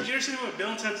 Yeah, you ever seen the movie Bill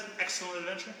and Ted's Excellent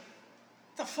Adventure?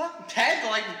 What the fuck? Ted?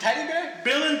 Like the teddy bear?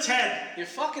 Bill and Ted. You're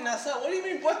fucking us up. What do you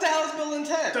mean? What the hell is Bill and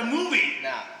Ted? The movie.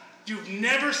 Nah. You've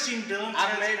never seen Bill and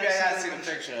Ted? Maybe I gotta see the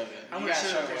picture of it. I'm going to show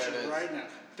you a picture right now.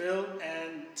 Bill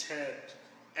and Ted,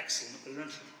 Excellent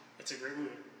Adventure. It's a great movie.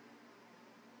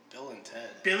 Bill and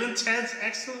Ted. Bill and Ted's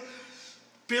Excellent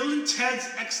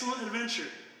Adventure.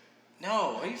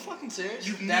 No, are you fucking serious?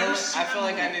 You've never seen I feel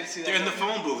like I need to see that. They're in the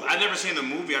phone booth. I've never seen the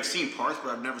movie. I've seen parts,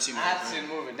 but I've never seen the movie. I have to see the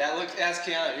movie. That's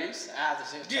Keanu Reeves. I have to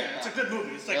see it. Yeah, it's a good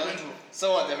movie. It's like really?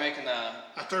 So what? They're making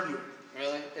a third movie.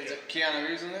 Really? Is it Keanu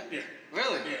Reeves in it? Yeah.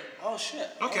 Really? Yeah. Oh shit.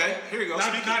 Okay, here we go.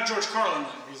 Not George Carlin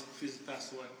though. He's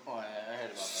passed away. Oh, I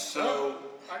heard about that. So,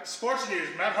 sports news: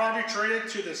 Matt Harvey traded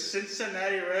to the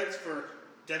Cincinnati Reds for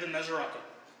Devin Mesoraco.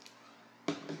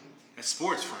 it's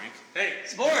sports, Frank. Hey,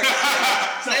 Sports.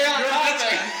 Stay on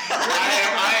topic.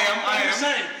 I am. I'm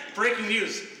saying breaking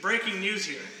news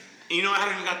here. You know, I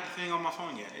haven't even got the thing on my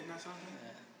phone yet. Isn't that something?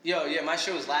 Yo, yeah, my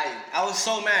shit was lagging. I was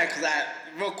so mad because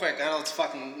real quick, I know it's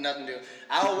fucking nothing to do.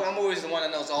 I'm always the one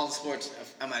that knows all the sports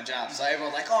at my job. So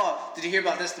everyone's like, oh, did you hear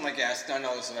about this? I'm like, yeah, I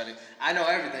know this already. I know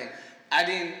everything.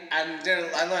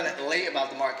 I learned late about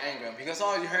the Mark Ingram. He goes,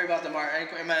 oh, you heard about the Mark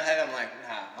Ingram? In my head, I'm like,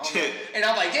 nah, I don't know. And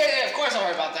I'm like, yeah, of course I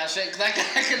heard about that shit. Because I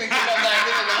couldn't give up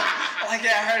that. I'm like,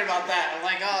 yeah, I heard about that. I'm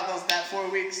like, oh, that 4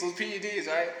 weeks, those PEDs,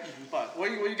 right? But what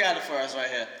you got for us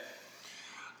right here?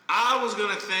 I was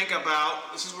gonna think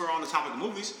about, since we're on the topic of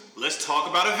movies, let's talk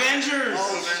about Avengers.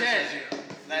 Oh shit,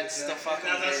 that's the fucking.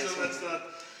 That's the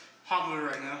hot movie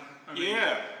right now.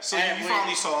 Yeah. So you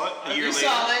finally saw it a year later. You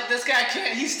saw it. This guy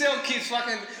can't. He still keeps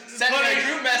fucking sending a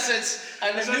group message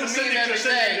and a new meme every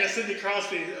day. Sidney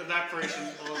Crosby evaporation.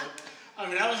 I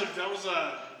mean, that was a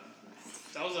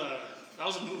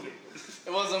movie.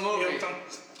 It was a movie. From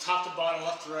top to bottom,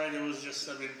 left to right, it was just,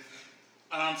 I mean,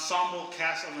 an ensemble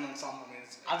cast of an ensemble.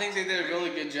 I think they did a really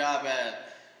good job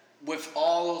with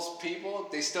all those people,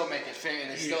 they still make it fit and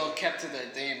they still kept to their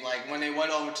theme. Like when they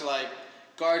went over to like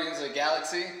Guardians of the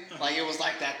Galaxy, like it was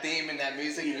like that theme and that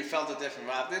music and you felt a different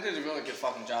vibe. They did a really good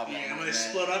fucking job. Yeah, and when they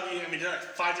split up, I mean, there are like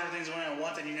 5 different things going on at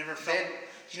once and you never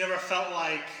felt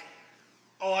like,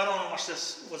 oh, I don't want to watch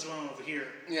this, what's going on over here.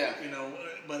 Yeah. You know,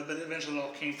 but eventually it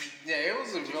all came. Yeah, it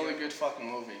was a really good fucking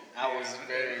movie. I was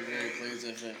very, very pleased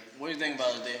with it. What do you think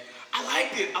about it, Dave? I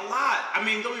liked it a lot. I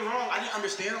mean, don't be wrong, I didn't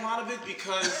understand a lot of it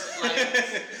because, like,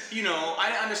 you know, I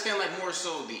didn't understand, like, more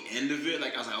so the end of it.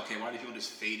 Like, I was like, okay, why do people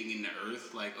just fading in the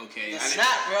earth? Like, okay. The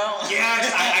snap, bro.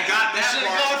 Yes, I got that part. You should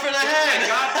have gone for the head. I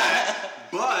got that.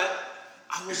 But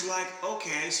I was like,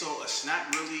 okay, so a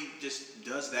snap really just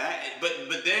does that.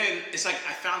 But then it's like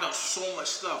I found out so much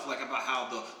stuff, like about how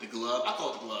the glove, I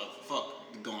call it the glove, fuck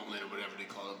the gauntlet or whatever they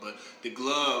call it, but the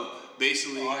glove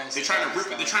basically they're trying to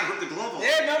rip the glove off.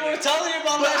 Yeah, remember we were telling you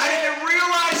about but that. I didn't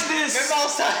realize this. Remember I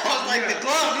was like the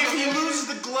glove. If he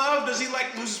loses the glove, does he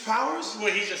like lose his powers?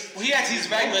 Well, he has his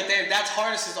regular thing. That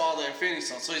harnesses all the Infinity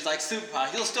Stones, so he's like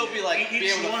superpower. He'll still be like be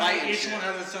able to fight. Each one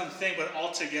has its own thing, but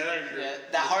all together,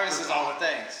 that harnesses all the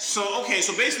things. So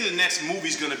basically the next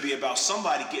movie's gonna be about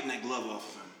somebody getting that glove off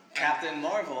of him. Captain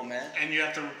Marvel, man. And you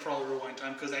have to probably rewind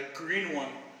time because that green one.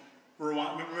 So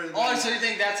you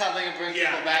think that's how they can bring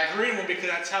people back? Yeah, green one because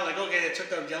that's how, like, okay, they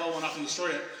took the yellow one off and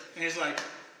destroyed it. And he's like,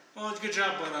 oh, it's a good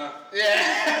job, but,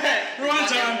 rewind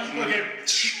time. Okay.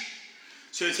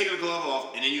 So they take the glove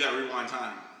off, and then you gotta rewind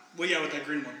time. Well, yeah, with that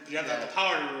green one. You have to have the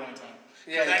power to rewind time.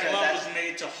 Yeah, that glove was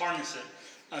made to harness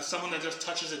it. Someone that just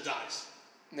touches it dies.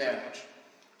 Yeah. Pretty much.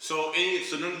 So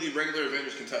none of the regular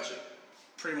Avengers can touch it?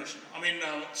 Pretty much. I mean,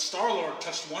 Star-Lord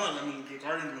touched one of them in the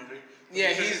Guardians movie.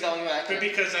 Yeah, he's the only one that could.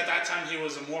 Because at that time he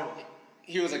was immortal.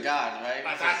 He was a god, right?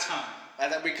 At that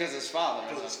time. Because his father.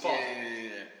 Because his father. Yeah.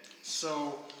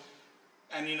 So,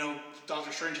 and you know,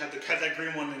 Doctor Strange had that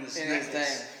green one in his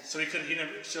necklace.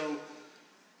 So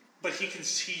but he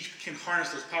can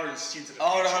harness those powers and see into the future.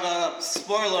 Hold on.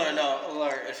 Spoiler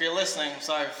alert. If you're listening, I'm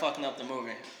sorry for fucking up the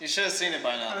movie. You should have seen it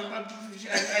by now.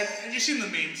 And you've seen the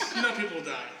memes. You know people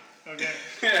die. Okay.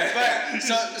 But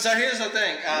so here's the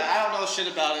thing. I don't know shit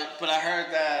about it, but I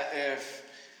heard that if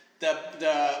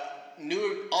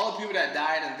all the people that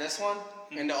died in this one,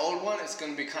 in the old one, it's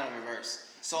gonna be kind of reversed.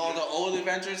 So all the old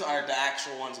Avengers are the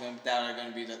actual ones that are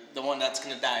gonna be the one that's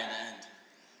gonna die in the end.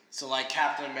 So like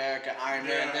Captain America, Iron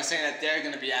Man, they're saying that they're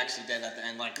gonna be actually dead at the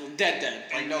end, like dead,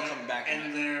 like no coming back.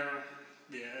 And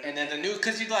And then the new,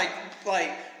 cause you like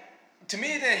to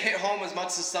me it didn't hit home as much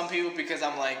as some people because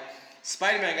I'm like.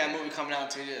 Spider-Man got a movie coming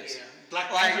out in 2 years. Yeah. Black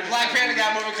Panther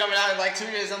got a movie coming out in like 2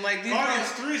 years. I'm like, Guardians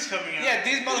 3's coming out. Yeah,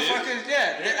 these motherfuckers,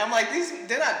 I'm like,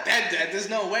 they're not dead. There's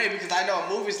no way because I know a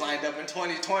movie's lined up in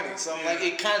 2020. So I'm like,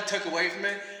 it kind of took away from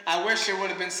it. I wish it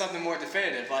would have been something more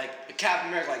definitive. Like, Captain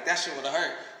America, like, that shit would have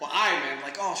hurt. Well, Iron Man,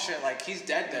 like, oh shit, like, he's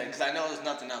dead because I know there's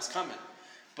nothing else coming.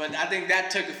 But I think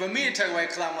that took, for me, it took away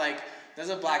because I'm like, there's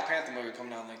a Black Panther movie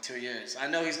coming out in like 2 years. I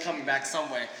know he's coming back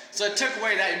some way. So it took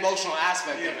away that emotional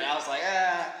aspect of it. I was like,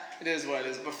 it is what it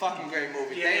is. But fucking great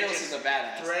movie. Thanos is a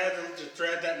badass.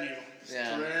 Thread that needle.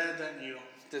 Yeah. Thread that needle.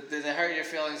 Did it hurt your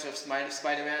feelings with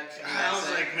Spider-Man? I was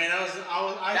like, man, I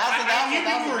knew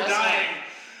people were dying.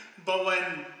 But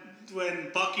when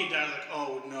Bucky died, I was like,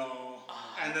 oh no.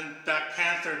 And then Black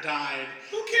Panther died.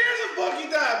 Who cares cares if Bucky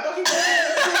died? Bucky wasn't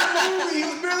in the movie. He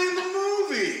was barely in the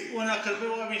movie. Well, no,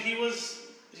 because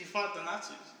he fought the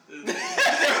Nazis, and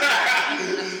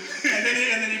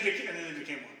then he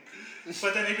became one.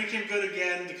 But then he became good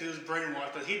again because he was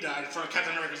brainwashed. But he died in front of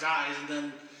Captain America's eyes, and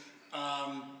then.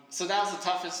 So that was the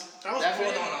toughest. That was no.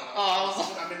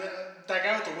 Oh, I mean, that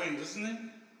guy with the wings, isn't he?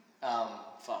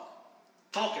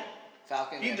 Falcon.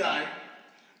 He died.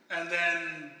 And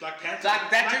then Black Panther. That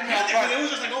took me off. It was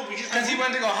just like, oh, we just. Because he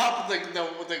went to go help the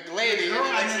lady. The girl,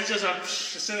 and then it just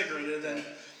disintegrated.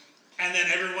 And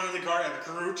then every one of the guard had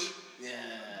Groot. Yeah.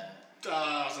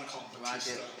 I was gonna call him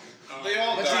Batista. They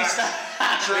all died.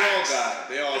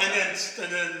 They all died.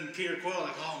 And then Peter Quill,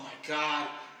 like, oh my God,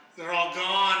 they're all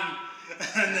gone.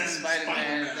 And then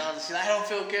Spider-Man. I don't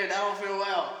feel good. I don't feel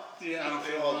well. Yeah, I don't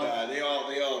feel well. They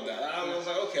all died. I was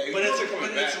like, okay. But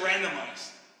it's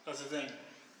randomized. That's the thing.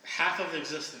 Half of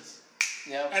existence.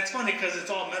 Yeah. It's funny because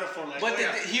it's all metaphor. Like, but the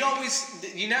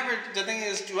thing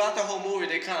is, throughout the whole movie,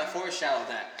 they kind of foreshadowed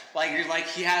that. Like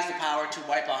he has the power to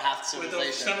wipe out half the civilization.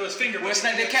 With some of his finger. Which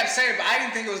they kept saying, but I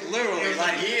didn't think it was literally. He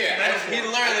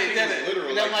literally did it.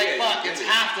 And I'm like, fuck, it's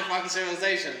half the fucking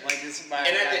civilization. Like, it's my.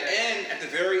 And at the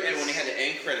very end, when they had the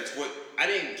end credits, I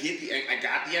didn't get I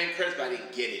got the end credits, but I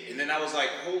didn't get it. And then I was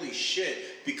like, holy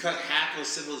shit, because half of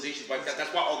civilizations like that,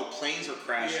 that's why all the planes were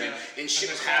crashing and shit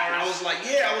was happening. I was like,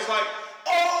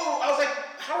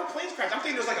 how are planes crashing? I'm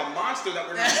thinking there's like a monster that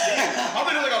we're not seeing. I'm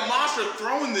thinking there's like a monster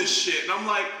throwing this shit. And I'm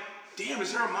like, damn,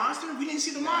 is there a monster? We didn't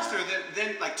see the monster.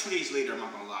 Then like 2 days later, I'm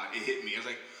not gonna lie, it hit me. I was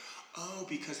like, oh,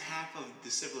 because half of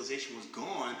the civilization was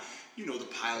gone. You know, the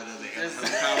pilot of the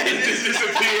helicopter just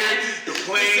disappeared. The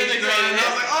plane gone. And I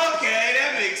was like, okay,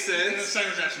 that makes sense. And the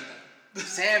Samuel Jackson thing.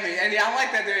 Sammy, and I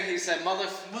like that there. He said, "Mother."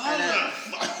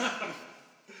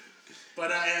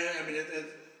 But I mean,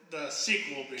 the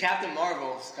sequel will be Captain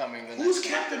Marvel's coming. Who's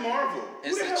Captain Marvel?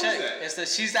 It's the chick.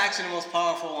 She's actually the most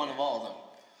powerful one of all of them.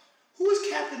 Who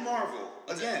is Captain Marvel?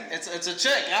 Again, it's a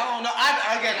chick. I don't know.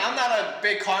 I'm not a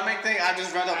big comic thing. I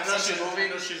just read up such a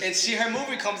movie, and her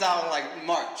movie comes out in like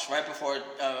March, right before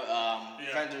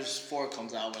Avengers 4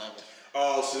 comes out, whatever.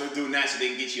 Oh, so they're doing that so they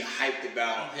can get you hyped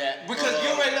about. Yeah, because you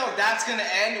already know that's gonna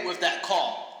end with that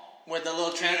call. With the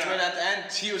little transfer at the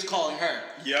end, he was calling her.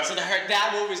 Yeah. So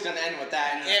that movie's gonna end with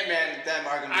that, and Ant-Man, them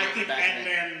are gonna. I think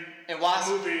Ant-Man and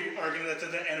movie are gonna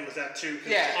end with that too.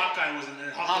 Because Hawkeye wasn't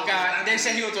there. Hawkeye. They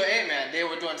said he was doing Ant-Man. They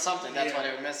were doing something. That's why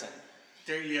they were missing.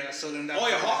 So then.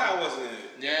 Hawkeye wasn't in it.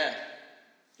 Yeah.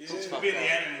 It'll be in the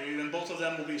Ant-Man movie, and both of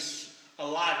them will be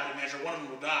alive. I'd imagine one of them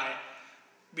will die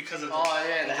because of. The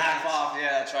half off.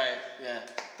 Yeah, that's right. Yeah.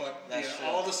 But that's true.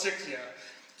 All the 6. Yeah.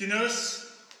 You notice?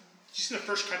 Did you see the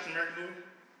first Captain America movie?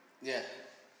 Yeah.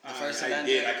 The first Avenger. I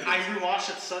did. I rewatched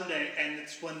it Sunday, and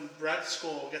it's when Red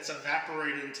Skull gets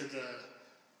evaporated into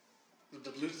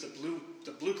the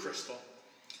blue crystal.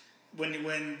 When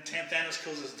Thanos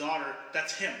kills his daughter,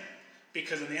 that's him.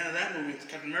 Because in the end of that movie,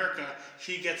 Captain America,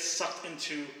 he gets sucked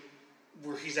into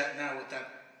where he's at now with that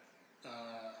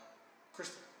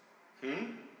crystal.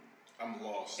 I'm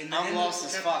lost. I'm lost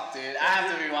as fuck, dude. I have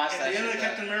to rewatch that. At the end of the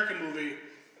Captain America movie,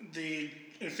 the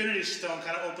Infinity Stone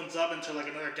kind of opens up into like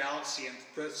another galaxy, and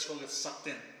Red Skull gets sucked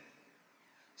in.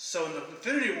 So in the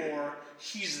Infinity War,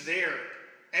 he's there,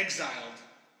 exiled,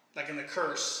 like in the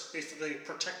curse, basically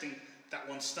protecting that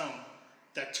one stone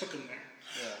that took him there.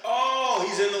 Yeah. Oh,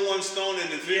 he's in the one stone in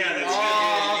the Infinity War.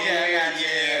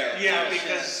 Yeah,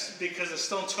 because the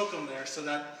stone took him there, so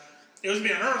that it was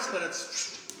being Earth, but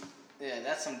it's. Yeah,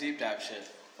 that's some deep dive shit.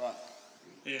 Fuck.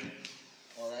 Yeah.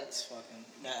 Well, that's fucking.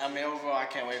 I mean, overall, I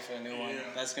can't wait for the new one.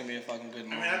 That's gonna be a fucking good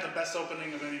movie. I mean, that's the best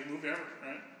opening of any movie ever,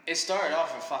 right? It started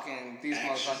off with fucking these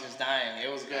motherfuckers dying.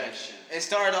 It was good. It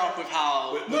started off with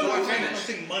how. I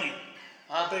think money.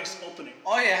 Biggest opening.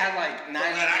 Oh yeah, it had like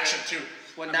 900. That action too.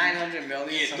 900 million.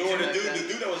 Yeah, Thor, the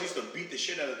dude that was used to beat the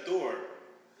shit out of Thor.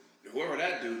 Whoever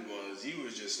that dude was, he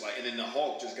was just like, and then the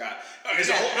Hulk just got. Is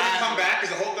the Hulk gonna come back? Is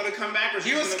the Hulk gonna come back? Or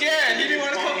he was scared. He didn't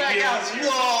want to come back out.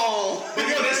 Whoa! But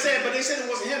they said it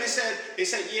wasn't him. They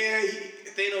said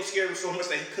Thanos scared him so much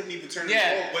that he couldn't even turn into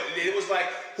Hulk. But it was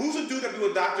like, who's the dude that be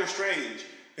with Doctor Strange?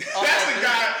 That's the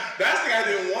guy that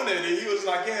didn't want it. And he was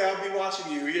like, yeah, I'll be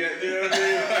watching you. Yeah, you know what I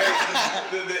mean?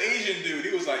 Like, the Asian dude,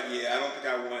 he was like, yeah, I don't think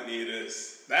I want any of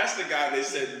this. That's the guy they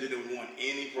said didn't want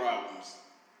any problems.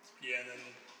 Yeah, and then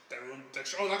everyone.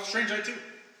 Doctor Strange died too.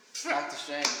 Doctor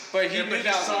Strange, but he knew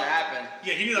that was gonna happen.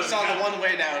 Yeah, he knew that. He saw the one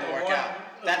way that would work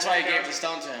out. That's why he gave the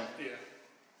stone to him. Yeah.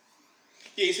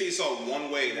 Yeah, he said he saw one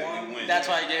way that we win. That's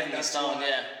why he gave him the stone.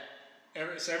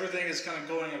 So everything is kind of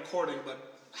going according, but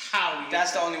how?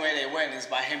 That's the only way they win is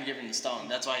by him giving the stone.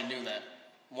 That's why he knew that.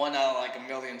 One out of like a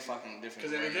million fucking different.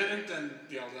 Because if we didn't, then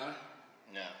y'all die.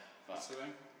 Yeah. That's the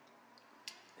thing.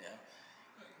 Yeah.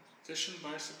 Addition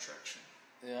by subtraction.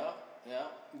 Yeah.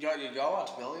 Y'all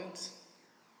watch Billions?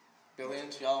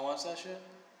 Billions? Y'all watch that shit?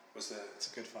 What's that?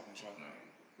 It's a good fucking show.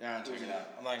 Yeah, I'm check it out.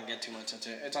 I'm not gonna get too much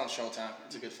into it. It's on Showtime.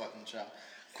 It's a good fucking show.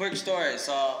 Quick story.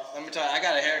 So let me tell you, I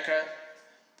got a haircut.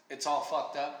 It's all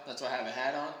fucked up. That's why I have a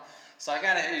hat on. So I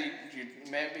got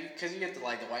maybe because you get the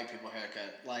white people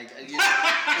haircut.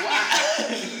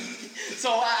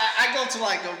 So I go to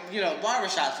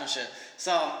barbershops and shit.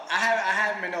 So I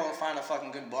haven't been able to find a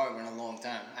fucking good barber in a long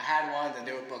time. I had one, then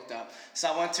they were booked up.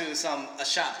 So I went to a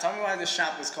shop. Tell me why this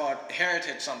shop is called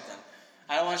Heritage something.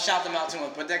 I don't want to shout them out too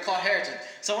much, but they're called Heritage.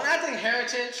 So when I think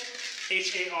Heritage,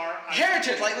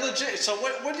 Heritage, like legit. So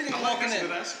what did they walk in?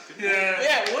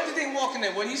 Yeah. What did they walk in?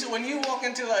 When you walk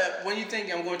into when you think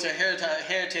I'm going to a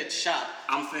heritage shop,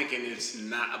 I'm thinking it's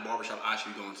not a barbershop I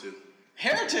should be going to.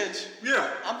 Heritage.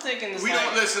 Yeah. I'm thinking it's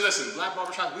don't listen. Black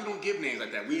barbershops, we don't give names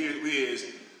like that. We is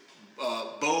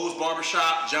Bo's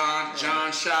barbershop,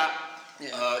 John's shop.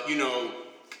 Yeah.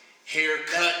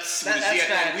 Haircuts.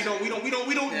 We don't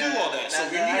do all that. So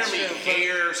when you hear me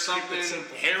hair something,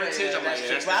 heritage, I'm like,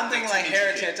 but I'm thinking like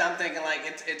heritage. I'm thinking like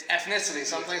it's ethnicity.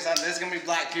 Some things there's gonna be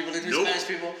black people, there's gonna be Spanish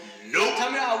people. Nope.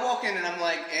 Tell me how I walk in and I'm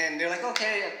like, and they're like,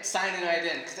 okay, signing right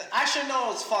in. Cause I should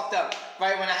know it's fucked up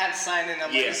right when I had to sign in.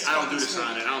 I'm like, I don't do the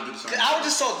signing. I was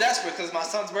just so desperate because my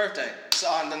son's birthday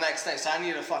on the next day, so I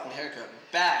needed a fucking haircut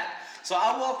bad. So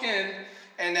I walk in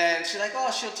and then she's like, oh,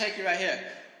 she'll take you right here.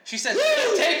 She said,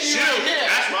 take you right here.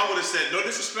 That's what I would have said. No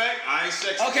disrespect. I ain't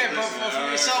sexy. Okay, but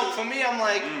for me, I'm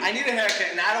like, I need a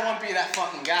haircut, and I don't want to be that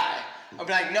fucking guy. I'll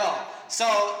be like, no. So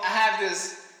I have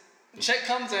this chick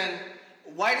comes in,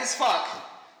 white as fuck,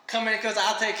 come in because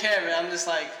I'll take care of it. I'm just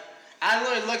like, I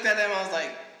literally looked at them, I was like,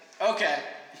 okay.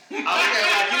 You know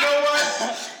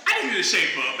what? I need to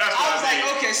shape up. That's what I was like,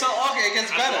 it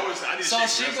gets better. So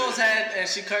she goes ahead and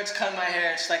she cut my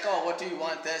hair. She's like, oh, what do you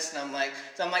want this? And I'm like,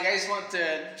 I just want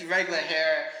the regular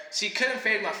hair. She couldn't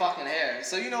fade my fucking hair.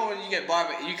 So when you get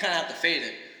barber, you kind of have to fade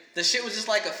it. The shit was just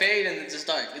like a fade and it's just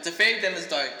dark. It's a fade, then it's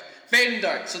dark. Fade and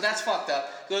dark. So that's fucked up.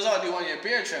 She goes, oh, do you want your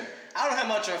beard trim? I don't have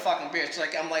much of a fucking beard.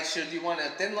 I'm like, do you want a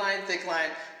thin line, thick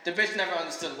line? The bitch never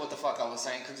understood what the fuck I was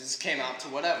saying because it just came out to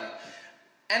whatever.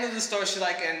 End of the story, she's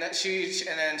like, and then she's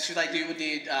like, do you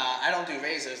need, I don't do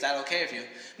razors, is that okay with you?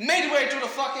 Midway through the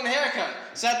fucking haircut.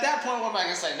 So at that point, what am I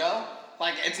gonna say, no?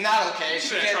 Like, it's not okay. She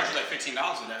should have charged you like $15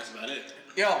 for that, that's about it.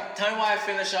 Yo, tell me why I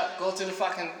finish up, go to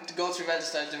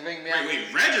register to ring me out. Wait,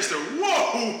 register?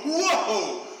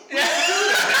 Whoa! Yeah.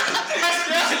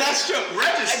 That's true.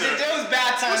 Register? There was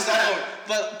bad times all over.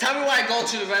 But tell me why I go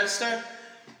to the register.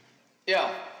 Yo,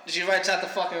 did you write out the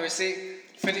fucking receipt?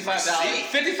 $55,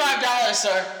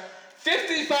 sir.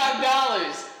 $55.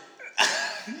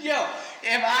 Yo,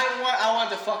 if I want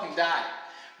to fucking die.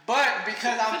 But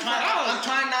because I'm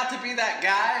trying not to be that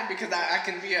guy because I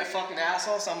can be a fucking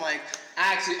asshole. So I'm like,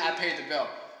 I paid the bill.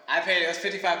 I paid it. It was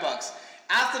 $55.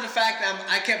 After the fact that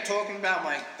I kept talking about, I'm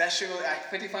like, that shit,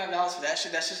 $55 for that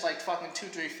shit. That's just like fucking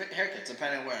 2-3 haircuts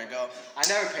depending on where I go. I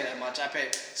never pay that much. I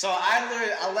paid. So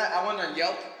I went on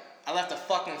Yelp. I left a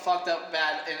fucking fucked up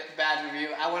bad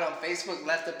review. I went on Facebook,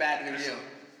 left a bad review.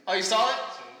 Oh, you saw it?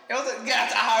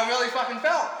 That's how I really fucking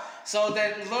felt. So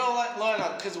then,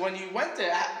 because when you went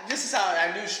there, this is how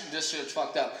I knew this shit was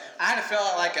fucked up. I had to fill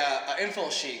out like a info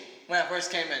sheet when I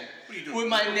first came in with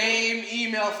my name,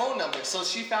 email, phone number. So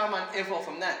she found my info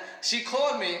from that. She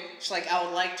called me. She's like, I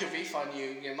would like to refund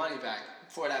you your money back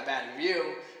for that bad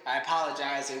review. I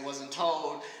apologize. It wasn't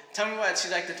told. Tell me what.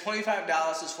 She's like, the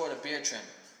 $25 is for the beard trim.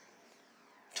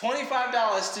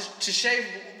 $25 to shave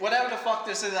whatever the fuck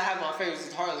this is I have on my face.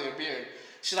 It's hardly a beard.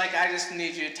 She's like, I just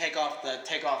need you to take off the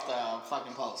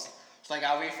fucking post. She's like,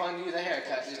 I'll refund you the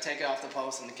haircut. Just take it off the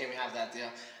post and can we have that deal?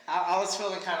 I was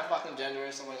feeling kind of fucking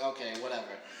generous. I'm like, okay,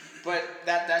 whatever. But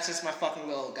that's just my fucking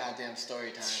little goddamn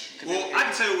story time. Well, I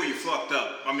can tell you where you fucked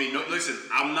up. I mean, no, listen,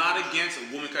 I'm not against a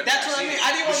woman cutting. That's what I mean.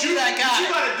 I didn't want to be that guy. What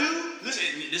you gotta do, listen,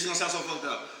 this is gonna sound so fucked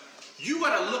up. You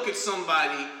gotta look at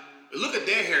somebody, look at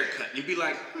their haircut, and be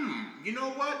like, you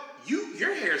know what?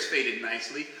 Your hair's faded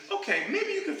nicely. Okay,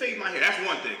 maybe you can fade my hair. That's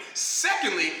one thing.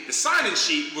 Secondly, the sign-in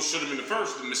sheet should have been the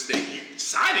first mistake. You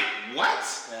sign it? What?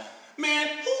 Yeah. Man,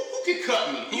 who can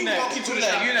cut me? You walk into the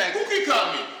shop. Who can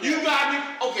cut me? Yeah. You got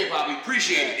me? Okay, Bobby,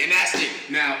 appreciate it. And that's it.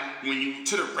 Now, when you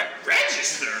to the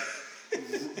register,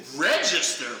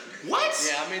 register. What?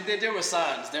 Yeah, I mean there were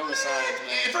signs. There were signs,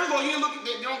 man. First of all, you look.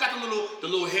 They don't got the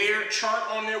little hair chart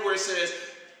on there where it says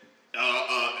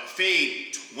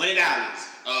fade $20.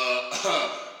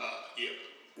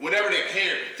 Whatever their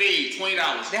hair, fade,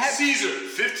 $20. Caesar,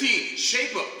 $15.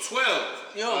 Shape up, $12.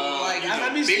 Yo, like I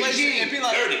remember these places. It'd be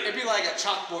like a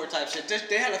chalkboard type shit.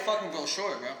 They had a fucking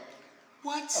brochure, bro.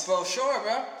 What? A brochure,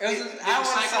 bro. That's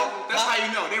how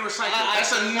you know. They recycle.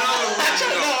 That's another reason.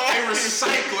 They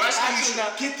recycle. That's how you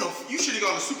should You should have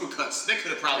gone to Supercuts. They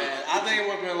could have probably. Man, I think it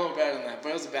would have been a little better than that, but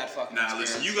it was a bad fucking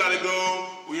experience. Listen, you gotta go.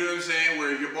 You know what I'm saying?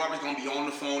 Where your barber's gonna be on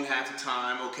the phone half the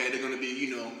time. Okay, they're gonna be,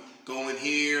 going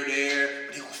here, there,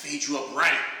 but they're gonna fade you up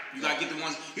right. You gotta get the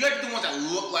ones. You gotta get the ones that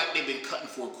look like they've been cutting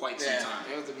for quite some time.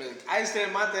 It was a minute. I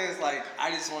understand. My thing is like I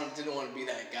just didn't want to be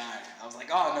that guy. I was like,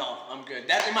 oh no, I'm good.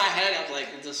 That in my head, I was like,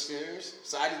 is this serious?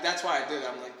 So that's why I did it.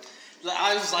 I'm like,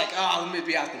 I was like, oh, let me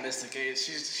be optimistic.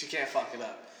 She can't fuck it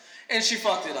up, and she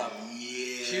fucked it up. Yeah.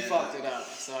 She fucked it up.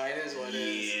 So it is what it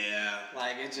is. Yeah.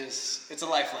 Like it's a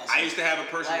life lesson. I used to have a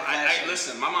person.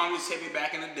 Listen, my mom used to take me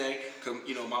back in the day. Cause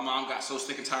my mom got so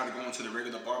sick and tired of going to the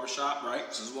regular barbershop. Right.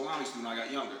 This is what mom used to do when I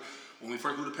got younger. When we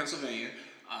first moved to Pennsylvania,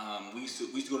 we used to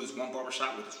go to this one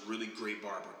barbershop with this really great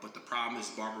barber. But the problem is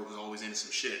the barber was always into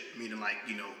some shit. Meaning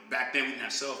back then we didn't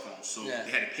have cell phones. So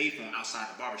they had a payphone outside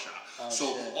the barbershop.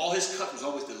 All his cut was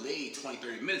always delayed 20,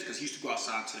 30 minutes because he used to go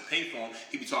outside to the payphone.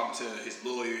 He'd be talking to his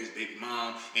lawyer, his baby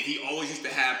mom, and he always used to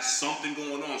have something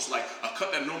going on. So like a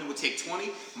cut that normally would take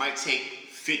 20 might take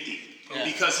 50. Yeah.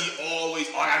 Because he always,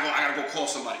 I gotta go call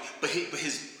somebody. But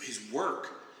his work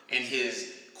and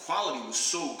his quality was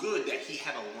so good that he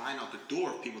had a line out the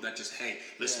door of people that just, hey,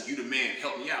 listen, you the man,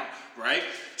 help me out, right?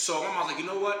 So my mom's like, you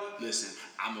know what? Listen,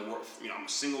 I'm a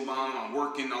single mom, I'm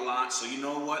working a lot, so you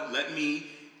know what?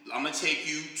 I'm gonna take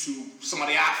you to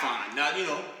somebody I find. Now,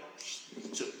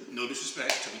 no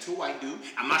disrespect, took me to a white dude.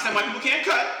 I'm not saying white people can't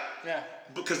cut,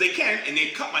 because they can, and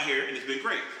they've cut my hair, and it's been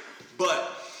great.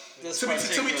 But to me,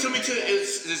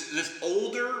 it's this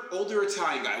older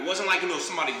Italian guy. It wasn't like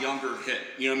somebody younger hit.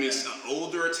 You know what I mean? It's an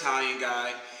older Italian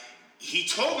guy. He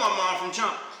told my mom from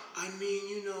jump. I'll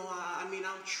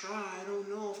try. I don't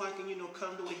know if I can cut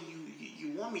him the way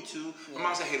you want me to. My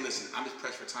mom said, hey, listen, I'm just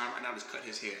pressed for time right now. Just cut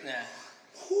his hair. Yeah.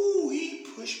 He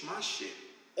pushed my shit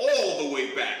all the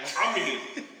way back.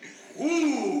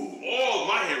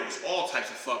 My hair was all types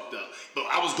of fucked up. But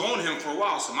I was going to him for a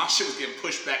while, so my shit was getting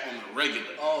pushed back on the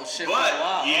regular. Oh, shit, for a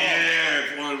while.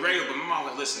 Yeah, on the regular. But my mom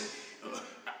was like, listen,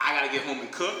 I got to get home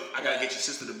and cook. I got to get your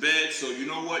sister to bed. So you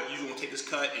know what? You're going to take this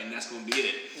cut, and that's going to be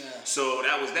it. Yeah. So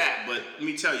that was that. But let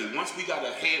me tell you, once we got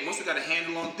a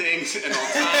handle on things and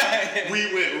on time,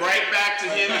 we went right back to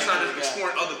him and started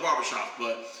exploring other barbershops.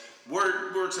 But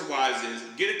word to wise is,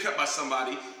 get it cut by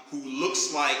somebody who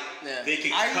looks like they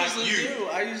can cut you.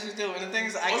 I usually do. And the thing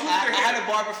is, I had a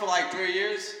barber for like 3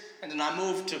 years, and then I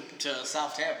moved to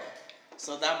South Tampa.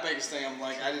 So that biggest thing, I'm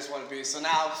like, I just want to be. So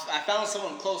now I found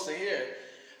someone close to here.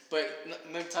 But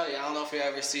let me tell you, I don't know if you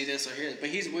ever see this or hear it, but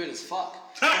he's weird as fuck.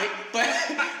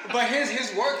 but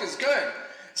his work is good.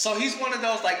 So he's one of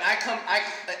those, like, I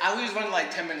always run like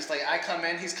 10 minutes late. I come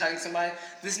in, he's cutting somebody.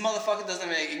 This motherfucker doesn't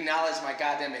even acknowledge my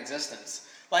goddamn existence.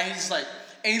 Like, he's just like,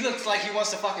 and he looks like he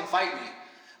wants to fucking fight me.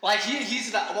 Like,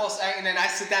 he's the most, and then I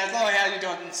sit down, oh, hey, how you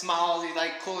doing? And smiles, he's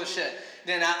like, cool as shit.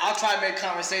 Then I'll try to make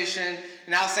conversation,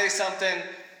 and I'll say something.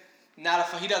 He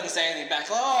doesn't say anything back.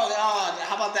 Oh,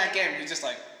 how about that game? He's just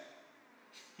like,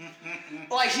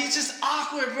 like, he's just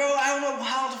awkward, bro. I don't know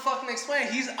how to fucking explain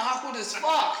it. He's awkward as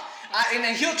fuck. And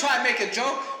then he'll try to make a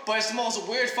joke, but it's the most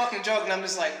weird fucking joke, and I'm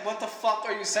just like, what the fuck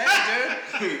are you saying,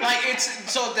 dude? Like,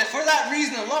 for that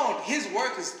reason alone, his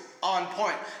work is on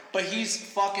point, but he's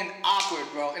fucking awkward,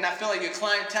 bro. And I feel like your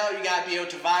clientele, you gotta be able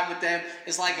to vibe with them.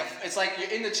 It's like you're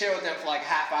in the chair with them for like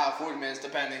half hour, 40 minutes,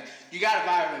 depending. You gotta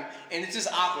vibe with them, and it's just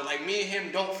awkward. Like, me and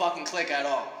him don't fucking click at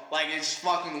all. Like, it's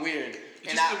fucking weird.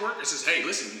 It's just the work. It says, hey,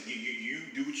 listen, you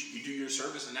do what you do your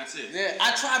service, and that's it. Yeah,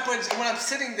 I try, but when I'm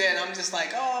sitting there, and I'm just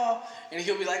like, oh, and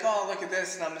he'll be like, oh, look at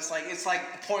this, and I'm just like, it's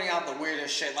like pointing out the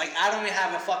weirdest shit. Like, I don't even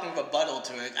have a fucking rebuttal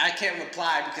to it. I can't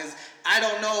reply because I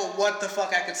don't know what the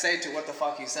fuck I could say to what the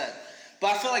fuck he said.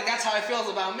 But I feel like that's how he feels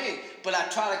about me. But I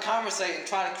try to conversate and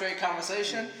try to create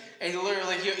conversation, and he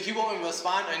won't even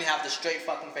respond, and he have the straight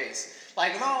fucking face.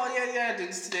 Like, oh, yeah,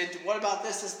 what about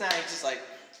this, that? He's just like,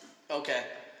 okay.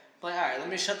 Like, all right, let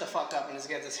me shut the fuck up and just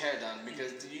get this hair done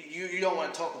because you don't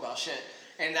want to talk about shit.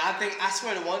 And I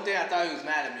swear to one day I thought he was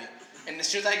mad at me. And as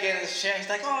soon as I get in his chair, he's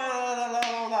like,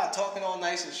 talking all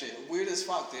nice and shit. Weird as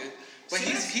fuck, dude. But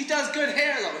he does good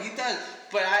hair, though. He does.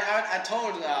 But I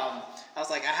told I was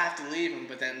like, I have to leave him.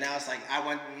 But then now it's like,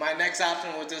 my next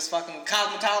option was this fucking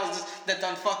cosmetologist that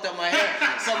done fucked up my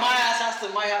hair. So my ass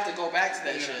might have to go back to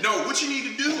that shit. No, what you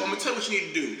need to do, I'm going to tell you what you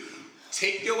need to do.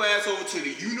 Take your ass over to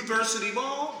the University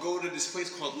Mall, go to this place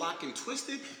called Lock and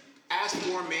Twisted, ask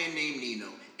for a man named Nino.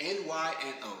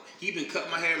 N-Y-N-O. He been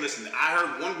cutting my hair. Listen, I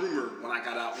heard one rumor when I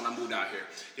moved out here.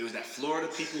 It was that Florida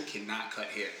people cannot cut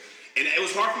hair. And it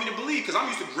was hard for me to believe because I'm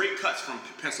used to great cuts from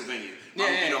Pennsylvania. My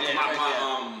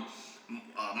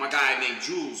guy named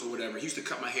Jules or whatever, he used to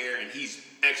cut my hair and he's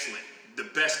excellent.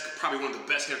 Probably one of the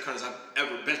best haircutters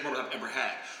best barbers I've ever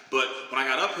had. But when I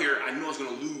got up here, I knew I was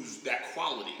going to lose that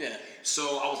quality. Yeah.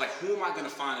 So I was like, who am I going to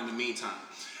find in the meantime?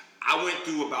 I went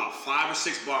through about 5 or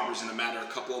 6 barbers in a matter of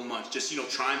a couple of months, just,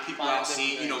 trying people out,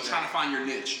 trying to find your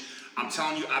niche. I'm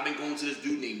telling you, I've been going to this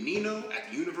dude named Nino at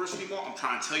the University Mall. I'm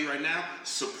trying to tell you right now,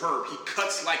 superb. He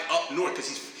cuts like up north because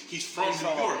he's from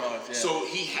New York. North, yeah. So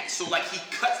he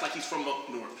cuts like he's from up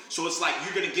north. So it's like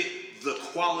you're gonna get the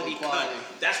quality cut.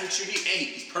 That's what you need. Hey,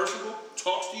 he's personable,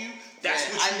 talks to you. That's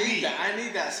what you need. I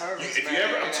need that service. If you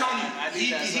ever, I'm telling you,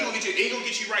 he gonna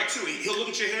get you right too. He'll look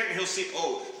at your hair and he'll say,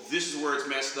 oh, this is where it's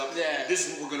messed up. Yeah. This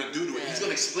is what we're gonna do to it. He's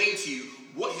gonna explain to you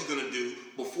what he's gonna do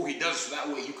before he does it, so that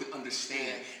way you can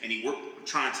understand. And he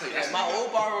trying to tell you. Yeah, my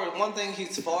old barber, one thing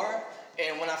he's far,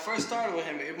 and when I first started with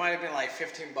him, it might have been like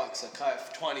 $15 a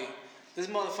cut, 20. This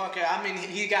motherfucker, I mean,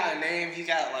 he got a name, he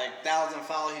got like 1,000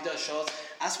 followers, he does shows.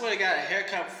 I swear to God, a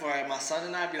haircut for my son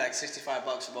and I would be like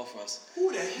 $65 for both of us.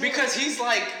 Who the hell? Because he's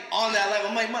like on that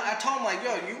level. I'm like, I told him like,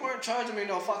 yo, you weren't charging me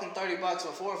no fucking $30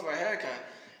 before for a haircut.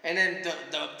 And then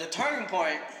the turning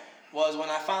point was when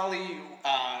I finally,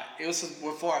 it was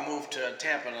before I moved to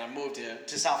Tampa and I moved here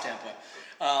to South Tampa.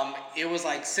 It was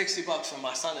like $60 for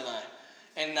my son and I.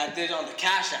 And I did it on the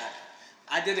Cash App.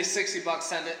 I did a $60,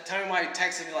 send it. Tell me why he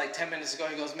texted me like 10 minutes ago.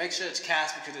 He goes, make sure it's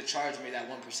cash because it charged me that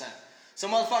 1%. So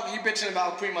motherfucker, he bitching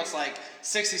about pretty much like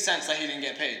 60 cents that he didn't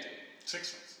get paid.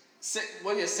 6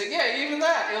 cents. Yeah, even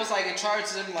that. It was like it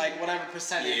charges him like whatever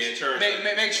percentage. Yeah, it charges.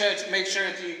 Make sure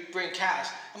you bring cash.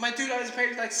 I'm like, dude, I just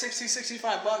paid like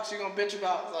 $65. You're gonna bitch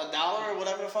about $1 or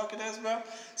whatever the fuck it is, bro.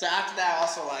 So after that,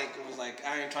 also like it was like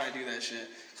I ain't trying to do that shit.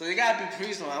 So you gotta be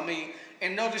reasonable. I mean,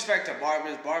 and no disrespect to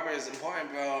barbers. Barber is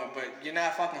important, bro, but you're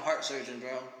not a fucking heart surgeon,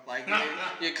 bro. Like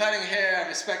you're cutting hair. I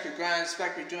respect your grind,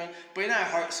 respect your doing, but you're not a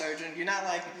heart surgeon. You're not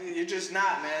like you're just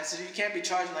not, man. So you can't be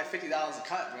charging like $50 a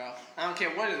cut, bro. I don't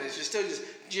care what it is.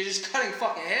 You're just cutting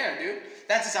fucking hair, dude.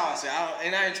 That's just how I say it.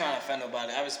 And I ain't trying to offend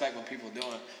nobody. I respect what people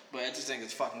doing, but I just think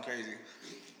it's fucking crazy.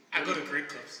 I go to Great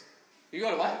Clips. You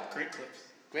go to what? Great Clips.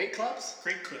 Great Clubs?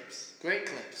 Great Clips. Great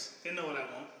Clips. They know what I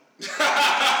want. It's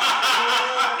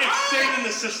saved in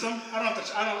the system. I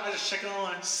just check it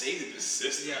online. Saved in the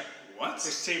system? Yeah. What? They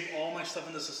save all my stuff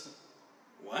in the system.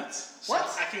 What? So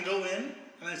I can go in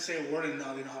and I say a word and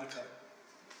now they know how to cut it.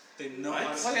 They know how to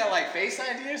cut it. What, they got like Face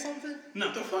ID or something? No.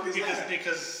 What the fuck is that?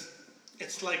 Because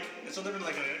it's like, it's a little bit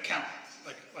like an account,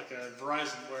 like a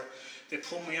Verizon, where they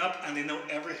pull me up and they know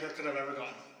every haircut I've ever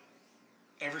gotten.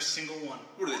 Every single one.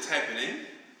 What, are they typing in?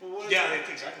 Yeah,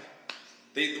 exactly.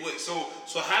 So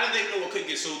how do they know what could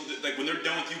get? So like when they're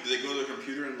done with you, do they go to their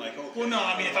computer and like, okay? Well, no.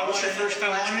 I mean, if I want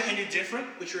it any different.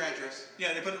 What's your address?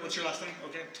 Yeah, they put what's your last name?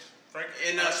 Okay, right.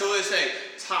 And so they say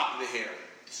top of the hair.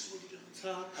 This is what you do.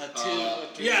 Top.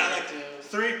 Yeah, like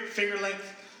 3 finger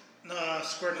length,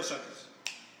 square no circles,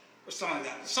 or something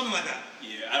like that.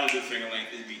 Yeah, I don't do finger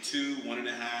length. It'd be 2, 1.5,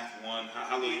 1.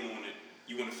 How low you want it?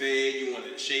 You want to fade? You want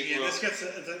it shape? Yeah, this gets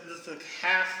the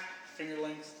half finger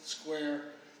length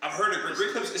square. I've heard of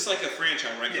Great Clips. It's like a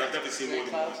franchise, right? Yeah. I've definitely seen more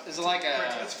than one. Is it like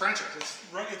a? It's franchise. It's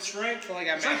right. I feel like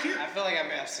I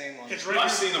may have seen one. It's right. I've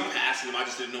seen them passing them. I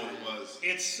just didn't know what it was.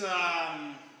 It's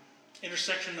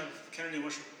intersection of Kennedy and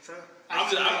Wishart. I'm all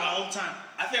the time.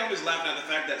 I think I'm just laughing at the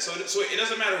fact that so it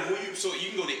doesn't matter who you. So you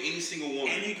can go to any single one.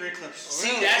 Any Great Clips. See.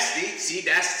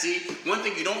 One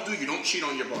thing you don't do. You don't cheat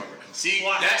on your barber. See,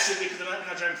 well, that's it because I'm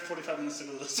not driving 45 minutes to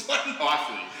go to this one. Oh, I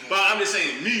feel you. But I'm just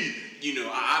saying, me.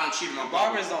 I don't cheat on my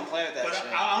barber. Barbers don't play with that shit.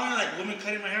 I only like women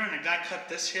cutting my hair, and a guy cut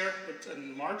this hair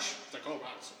in March. It's like, oh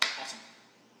wow, it's awesome,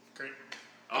 great.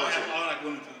 I like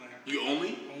women cutting my hair. You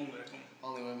only?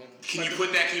 Only women. Can you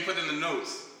put that in the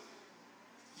notes?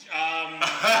 Yeah,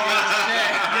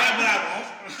 but I won't.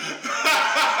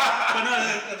 But no,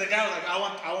 the guy was like, I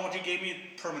want what you gave me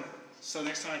permanent. So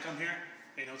next time I come here,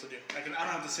 they know what to do. I don't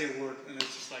have to say a word, and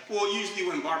it's just like. Well, usually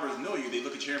when barbers know you, they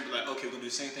look at your hair and be like, okay, we're gonna do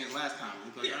the same thing as last time.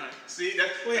 We'll be like, all right. See that?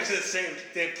 Well, yeah, because it's saved.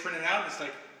 They print it out. It's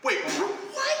like. Wait,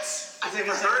 what? I've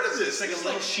never heard of this. It's like a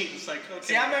little sheet. It's like, okay.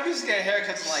 See, I remember used to get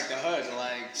haircuts in like the hood,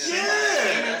 like.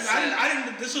 I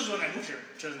didn't. This was when I moved here.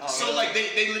 So like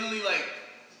they literally like.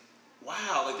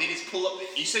 Wow, like they just pull up.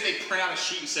 You said they print out a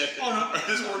sheet and said, "Oh no, this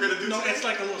is what we're gonna do." No, it's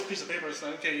like a little piece of paper. It's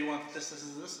like, okay, you want this,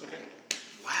 okay.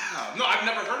 Wow. No, I've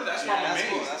never heard of that. That's why I'm amazed.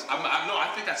 Cool. That's cool.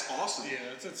 I think that's awesome. Yeah,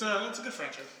 it's a good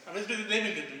franchise. I mean, they've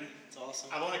been good to me. It's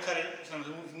awesome. I've only cut it since I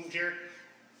moved here.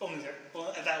 Only there.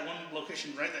 Well, at that one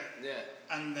location right there.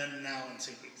 Yeah. And then now in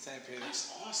St. Pete. St. Pete.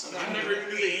 That's awesome. I never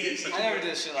knew they did such I never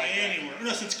did shit like anywhere.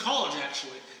 No, since college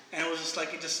actually. And it was just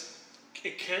like it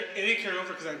didn't carry over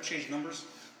because I changed numbers,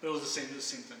 but it was the same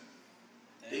thing.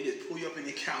 They just pull you up in the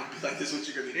account and be like, this is what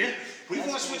you're going to do. Yeah. What do you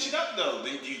want to switch it up, though? Do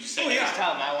you just say, Just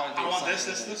tell them I want to do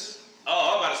this. Oh, I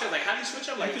was about to say, like, how do you switch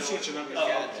up? Like, you can switch it up.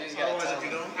 Otherwise, if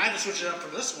you don't, I had to switch it up for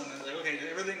this one. And like, okay,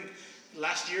 everything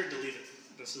last year deleted.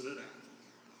 This is it now.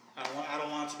 I don't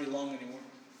want it to be long anymore.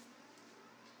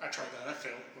 I tried that. I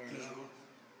failed.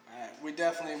 Alright, we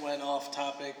definitely went off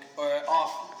topic or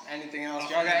off anything else.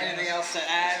 Y'all got anything else to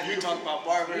add? We talked about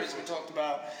barbers. We talked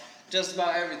about just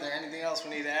about everything. Anything else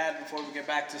we need to add before we get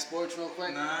back to sports real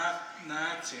quick?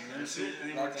 Nothing.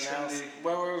 Any more Nothing else. trendy.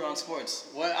 Where were we on sports?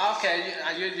 What? Okay,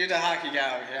 you're the hockey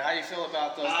guy over here. How you feel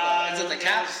about those? Is it the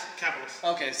Caps? Capitals.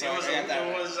 Okay, so I'm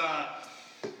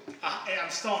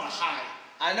still on a high.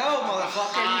 I know,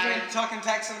 motherfucker. You've been talking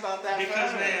Texan about that because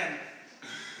forever. man.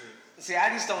 See, I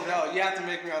just don't know. You have to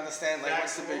make me understand, like,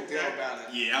 what's the big deal about it?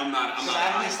 Yeah, I'm not I'm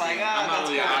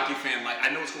really a hockey fan. Like, I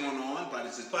know what's going on, but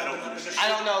it's just. But I don't understand. I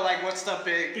don't know, like, what's the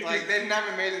big. Like, they've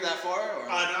never made it that far? Or?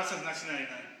 Not since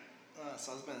 1999.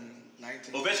 So it's been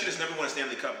 19. Ovechkin has never won a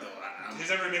Stanley Cup, though. He's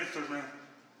never made the third round.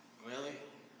 Really?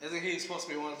 Isn't he supposed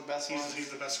to be one of the best ones? He's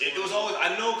the best. It was always.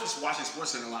 I know because watching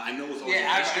SportsCenter a lot. I know it was always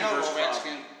Ovechkin versus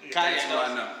Ovechkin. That's what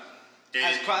I know.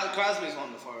 Crosby's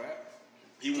won before, right?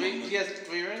 He has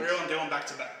 3 rings? 3 and they won back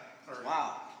to back.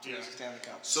 Wow. Yeah. Stanley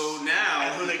Cup. So now.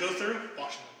 And who they go through?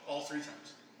 Washington. All 3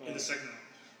 times. In the second round.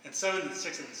 And 7 and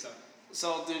 6 and 7.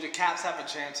 So do the Caps have a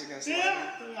chance against the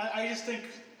Lightning? I just think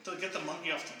to get the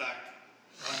monkey off the back.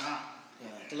 Why not?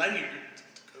 The Lightning are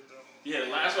good though. Yeah,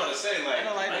 that's what I say. Like, the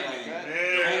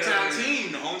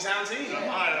hometown team. Not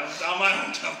my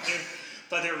hometown team.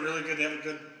 But they're really good. They have a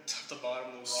good top to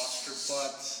bottom roster.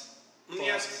 But let me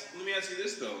ask you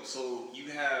this though. So you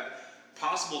have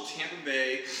possible Tampa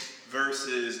Bay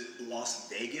versus Las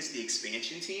Vegas, the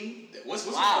expansion team. What's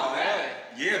that?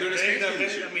 Yeah, they're the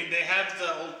expansion team. I mean, they have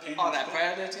the old Penguins. Oh, that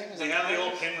Predator team? They have the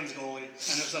old Penguins goalie, and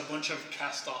there's a bunch of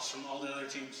cast-offs from all the other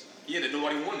teams. Yeah, that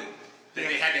nobody wanted.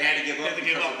 They had to give up.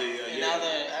 Now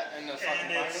they're in the fucking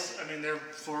finals. I mean, they're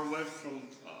 4 away from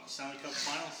Stanley Cup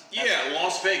Finals. Yeah,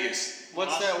 Las Vegas.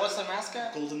 What's the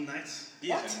mascot? Golden Knights.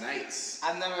 Yeah, the Knights.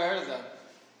 I've never heard of them.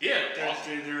 Yeah,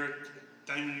 they're a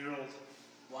diamond-year-old.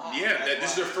 Wow. Yeah,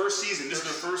 this is their first season.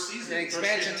 The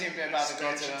expansion team they're about to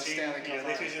go to the Stanley Cup. Yeah,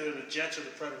 they face either the Jets or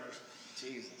the Predators.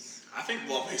 Jesus. I think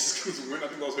Las Vegas is going to win. I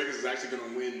think Las Vegas is actually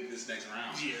going to win this next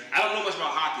round. Yeah. I don't know much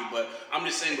about hockey, but I'm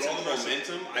just saying with all the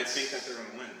momentum, I think that they're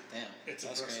going to win. Damn. It's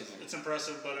That's impressive. crazy. It's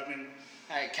impressive, but I mean.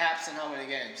 All right, Caps in how many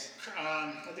games?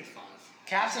 I think 5.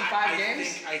 Caps in 5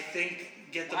 games? I think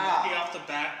get the monkey off the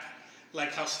back,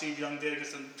 like how Steve Young did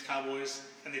against the Cowboys,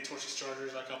 and they torched the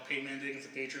Chargers, like how Peyton Manning did against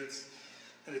the Patriots,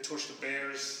 and they torched the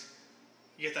Bears.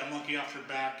 You get that monkey off your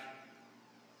back.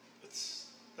 That's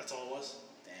all it was.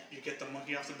 Damn. You get the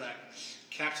monkey off the back.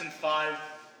 Caps in 5.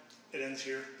 It ends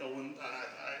here. They'll win.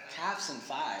 Caps in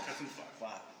 5. Caps in 5.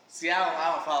 Wow. See,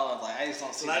 I don't follow it. Like, I just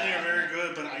don't see Lightning are very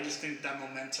good, but I just think that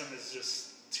momentum is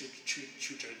just too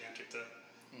gigantic to.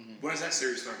 Mm-hmm. When does that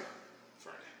series start up?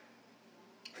 Friday.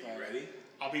 Are you ready?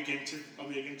 I'll be game 2.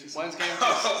 Sunday. When's game 2?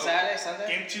 Saturday? Sunday?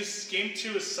 Game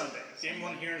 2 is Sunday. Game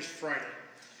 1 here is Friday.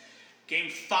 Game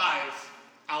 5,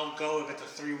 I'll go if it's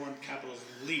a 3-1 Capitals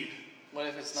lead. What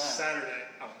if it's not? Saturday,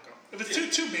 I won't go. If it's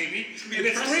 2-2, maybe. If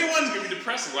it's 3-1, it's going to be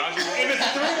depressing. Why would you If it's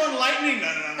 3-1 Lightning,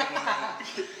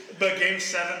 no. But Game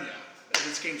 7, yeah. If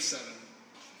it's Game 7.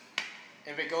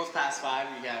 If it goes past 5,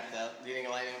 you got that. Do you think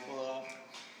Lightning will pull it off?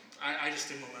 I just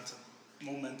think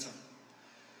momentum.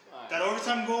 Right. That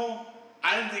overtime goal,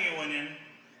 I didn't think it went in.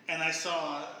 And I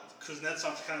saw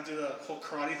Kuznetsov kind of do the whole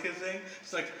karate thing.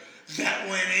 It's like, that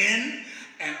went in,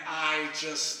 and I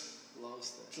just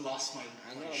lost my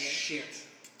shit.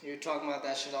 You were talking about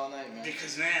that shit all night, man.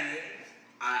 Because, man,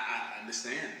 I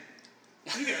understand.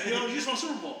 You just won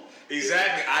Super Bowl.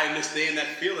 Exactly. I understand that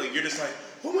feeling. You're just like,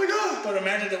 oh my God. But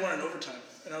imagine they won in overtime.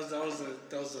 And that was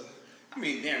the. I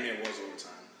mean, damn near was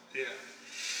overtime. Yeah.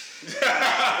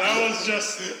 that was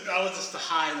just the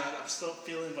high that I'm still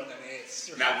feeling, but I mean,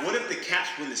 it's. Now, what if the Caps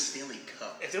win the Stanley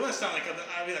Cup? If they win the Stanley Cup,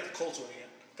 I'd be like the Colts winning it.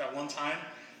 That one time.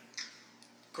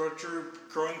 Go through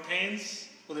growing pains.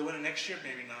 Will they win it next year?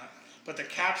 Maybe not. But the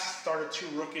Caps started 2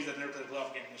 rookies that never played a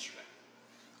playoff game yesterday.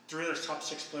 3 of their top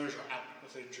 6 players are out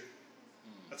with injury.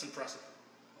 That's impressive.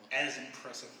 That is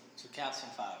impressive. So Caps in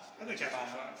 5. I think Caps in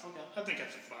 5. Okay. I think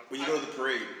Caps in 5. When you go to the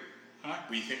parade. Huh?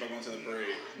 When you think about going to the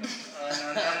parade. No,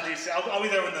 not in DC. I'll be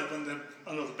there when they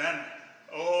unveil the banner.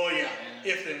 Oh, yeah.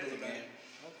 If they unveil the banner.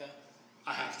 Okay.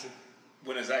 I have to.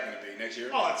 When is that going to be? Next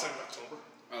year? Oh, that's like October.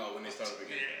 Oh, when they start the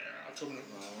game. Yeah, October.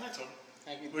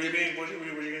 What do you mean? Were you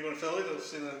going to go to Philly to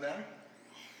see the band?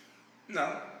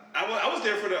 No. I was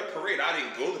there for the parade. I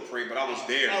didn't go to the parade, but I was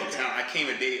there in town. I came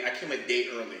a day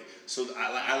early. So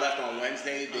I left on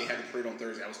Wednesday. They had the parade on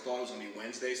Thursday. Thought it was going to be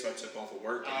Wednesday, so I took off of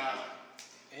work.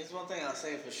 Here's one thing I'll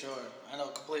say for sure. I know,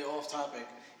 completely off topic.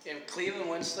 If Cleveland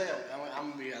wins today, I'm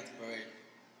going to be at the parade.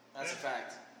 That's a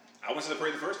fact. I went to the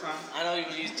parade the first time. I know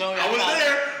you told me. I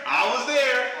was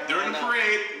there during the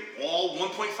parade. All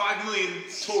 1.5 million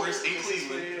tourists in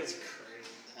Cleveland. That's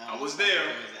crazy. I was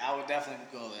there. I would definitely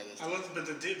go there this time.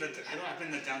 I've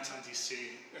been to downtown DC.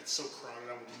 It's so crowded.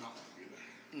 I would not be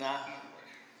there. Nah.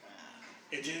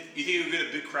 You think it would be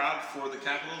a big crowd for the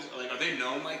Capitals? Like, are they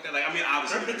known like that? Like, I mean,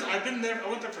 obviously. I've been there. I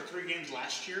went there for 3 games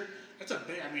last year. That's a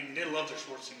big. I mean, they love their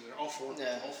sports teams. They're all four.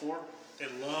 Yeah. All four. They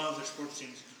love their sports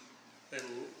teams.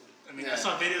 I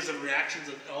saw videos of reactions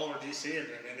of all over DC, and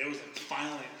it was like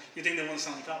finally. You think they won the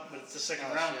Stanley Cup, but it's the second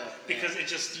round because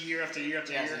it's just year after year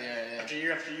after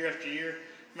year.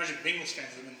 Imagine Bengals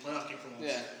fans have been in playoff game for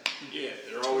once. Yeah,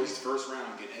 they're always first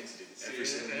round getting exited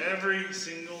every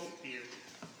single year.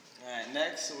 All right,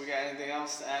 next, so we got anything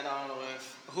else to add on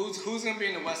with who's going to be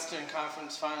in the Western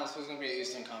Conference Finals? Who's going to be in the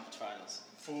Eastern Conference Finals?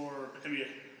 For NBA.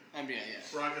 NBA,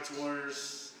 yeah. Rockets,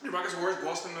 Warriors.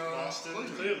 Boston,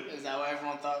 Cleveland. Is that what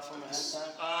everyone thought from ahead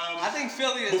of time? I think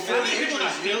Philly is.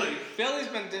 Philly's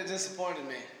been disappointed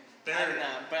me. But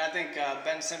I think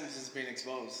Ben Simmons is being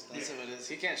exposed. That's what it is.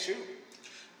 He can't shoot.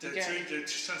 They're just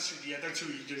 2 years. They're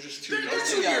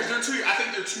 2 years. I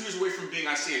think they're 2 years away from being,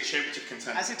 a championship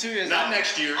contender. I say 2 years. Not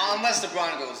next year. Unless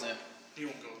LeBron goes there. He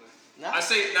won't go there. No? I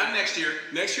say not next year.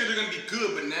 Next year they're going to be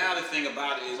good, but now the thing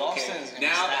about it is,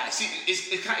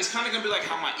 it's kind of going to be like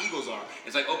how my Eagles are.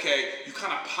 It's like, okay, you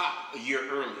kind of pop a year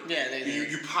early. Yeah, they do.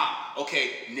 You pop.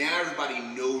 Okay, now everybody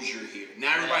knows you're here.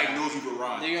 Now everybody knows you've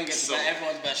arrived. You're going to get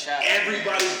everyone's best shot.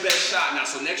 Everybody's best shot now.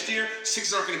 So next year,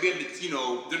 Sixers aren't going to be able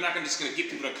to, they're not just going to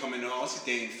get people to come in, it's a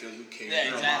day in Philly, who cares? Yeah,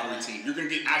 you're a lottery team. You're going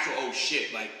to get actual,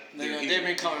 they've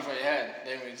been coming for your head.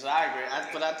 So I agree.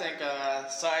 But I think,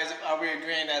 are we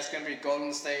agreeing that it's going to be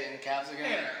Golden State and Cavs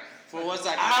again? Yeah. For what's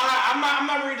that? I'm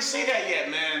not ready to say that yet,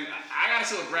 man. I got to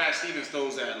see what Brad Stevens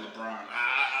throws at LeBron.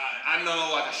 I know,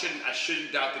 I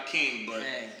shouldn't doubt the king, but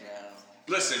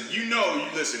listen,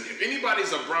 if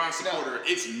anybody's a Bron supporter,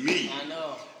 it's me. I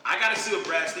know. I got to see what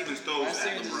Brad Stevens throws at LeBron. Brad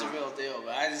Stevens is the real deal,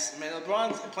 but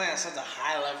LeBron's playing at such a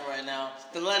high level right now.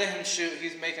 They're letting him shoot.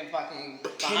 He's making fucking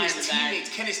behind the back.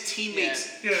 Can his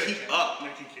teammates keep up? They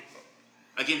can keep up.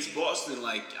 Against Boston,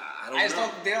 I don't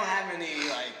know. They don't have any,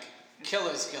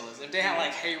 killers. If they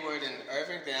had, Hayward and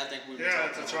Irving, then I think we would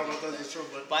talk that's true.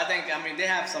 But I think, they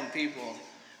have some people.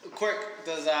 Quick,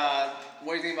 what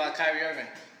do you think about Kyrie Irving?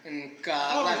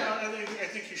 I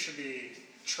think he should be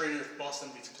traded if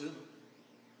Boston beats Cleveland.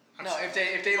 No, if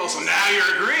they. Oh, so now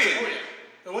you're agreeing.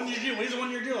 The 1 year deal. What is the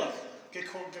 1 year deal? Get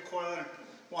Kawhi Leonard.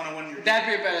 Want a 1 year deal. That'd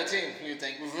be a better team, you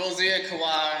think? With Rozier,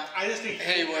 Kawhi, I just think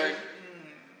Hayward.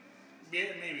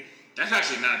 Yeah, maybe. That's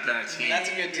actually not a bad team. That's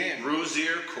a good team.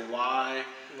 Rozier, Kawhi,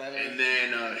 and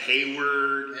then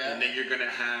Hayward, and then you're gonna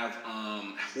have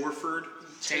Horford,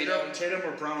 Tatum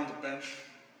or Brown on the bench.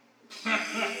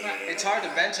 It's hard to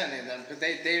bench any of them because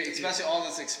they especially all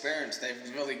this experience, they've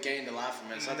really gained a lot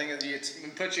from it. So I think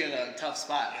it puts you in a tough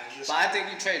spot. But I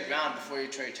think you trade Brown before you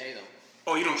trade Tatum.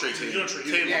 Oh, you don't trade Tatum. You don't trade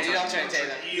Tatum. Yeah, you don't trade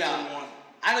Tatum. Either one.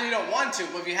 I know you don't want to,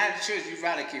 but if you had to choose, you'd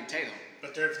rather keep Tatum.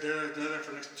 But they're there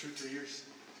for the next 2-3 years.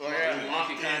 Well,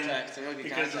 rookie contract.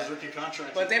 Because of rookie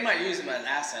contract. But they might use them as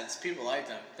assets. People like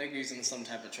them. They can use them in some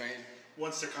type of trade.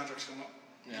 Once their contracts come up.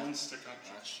 Yeah. Once their contracts.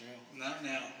 That's true. Not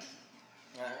now.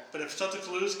 Right. But if Celtics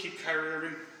lose, keep Kyrie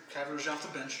Irving off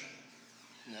the bench.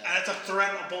 No. And it's a threat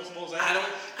on both ends.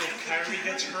 If Kyrie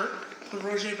gets hurt, put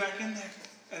Rozier back in there.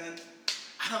 And then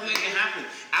I don't think it can happen.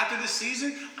 After this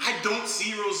season, I don't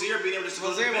see Rozier being able to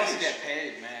Rozier wants to get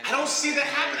paid, man. I don't see that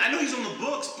happen. I know he's on the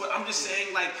books, but I'm just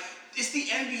saying, it's the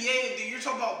NBA. You're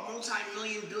talking about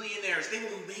multi-million billionaires. They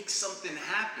will make something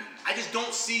happen. I just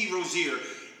don't see Rozier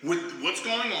with what's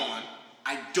going on.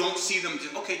 I don't see them.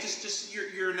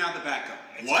 You're now the backup.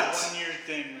 It's what? a 1 year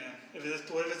thing, man.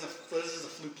 What if this is a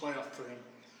fluke playoff for him?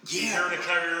 Yeah. He's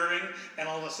Kyrie Irving, and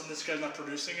all of a sudden this guy's not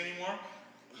producing anymore.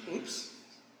 Oops.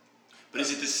 But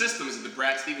is it the system? Is it the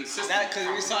Brad Stevens system? Because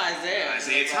we saw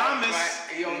Isaiah Thomas.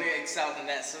 He only excelled in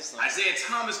that system. Isaiah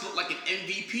Thomas looked like an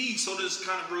MVP. So does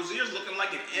kind of Rozier's looking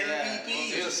like an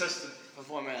MVP. It's a system.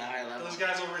 Performing at a high level. Those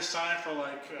guys will resign for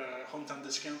hometown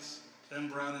discounts. Then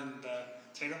Brown and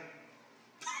Tatum.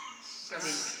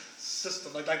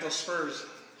 System like those Spurs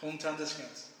hometown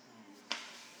discounts.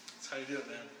 That's how you do it,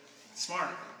 man.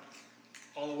 Smart.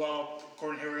 All the while,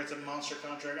 Gordon Hayward gets a monster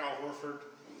contract. Al Horford,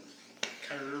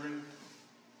 Kyrie Irving,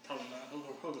 probably not.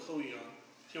 He'll be gone.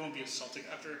 He won't be a Celtic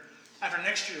after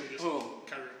next year. He'll be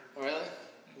Kyrie. Oh, really?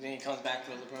 You think he comes back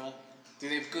for LeBron? Do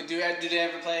they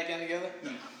ever play again together?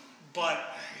 No.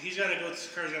 But he's got to go.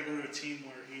 Kyrie's got to go to a team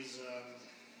where he's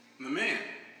the man.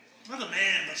 Not the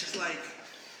man, but just like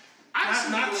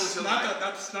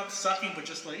not sucking, but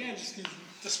just like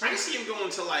I see him going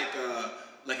to like a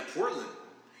Portland.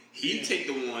 He'd take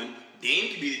the one.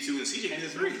 Dame could be the 2, and CJ could be the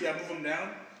 3. Move him down.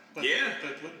 But, yeah.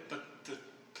 But the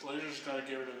Blazers got to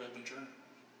get rid of Evan Turner.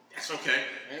 That's okay.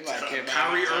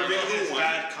 Kyrie Irving his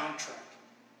bad contract.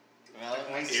 Well,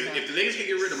 if the Lakers can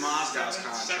get rid of Mozgov's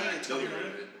contract, they'll get rid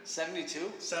of it.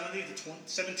 72? 17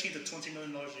 to $20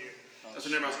 million a year. That's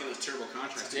when everybody's getting those terrible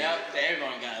contracts. Yeah,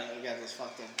 everyone got those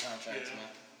fucked up contracts, man.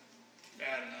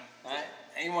 I don't know. All right.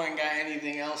 Anyone got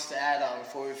anything else to add on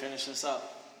before we finish this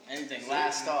up? Anything?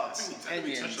 Last thoughts?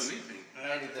 Opinions?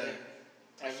 Everything?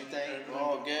 We're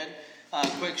all good.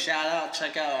 Quick shout out.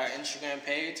 Check out our Instagram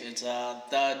page. It's the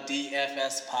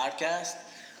DFS Podcast.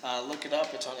 Look it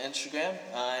up. It's on Instagram.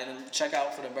 And check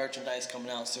out for the merchandise coming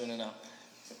out soon enough.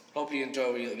 Hope you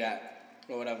enjoy what you got.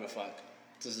 Or whatever the fuck.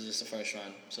 This is just the first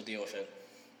run, so deal with it.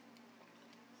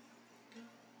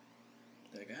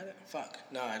 Did I got it? Fuck.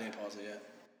 No, I didn't pause it yet.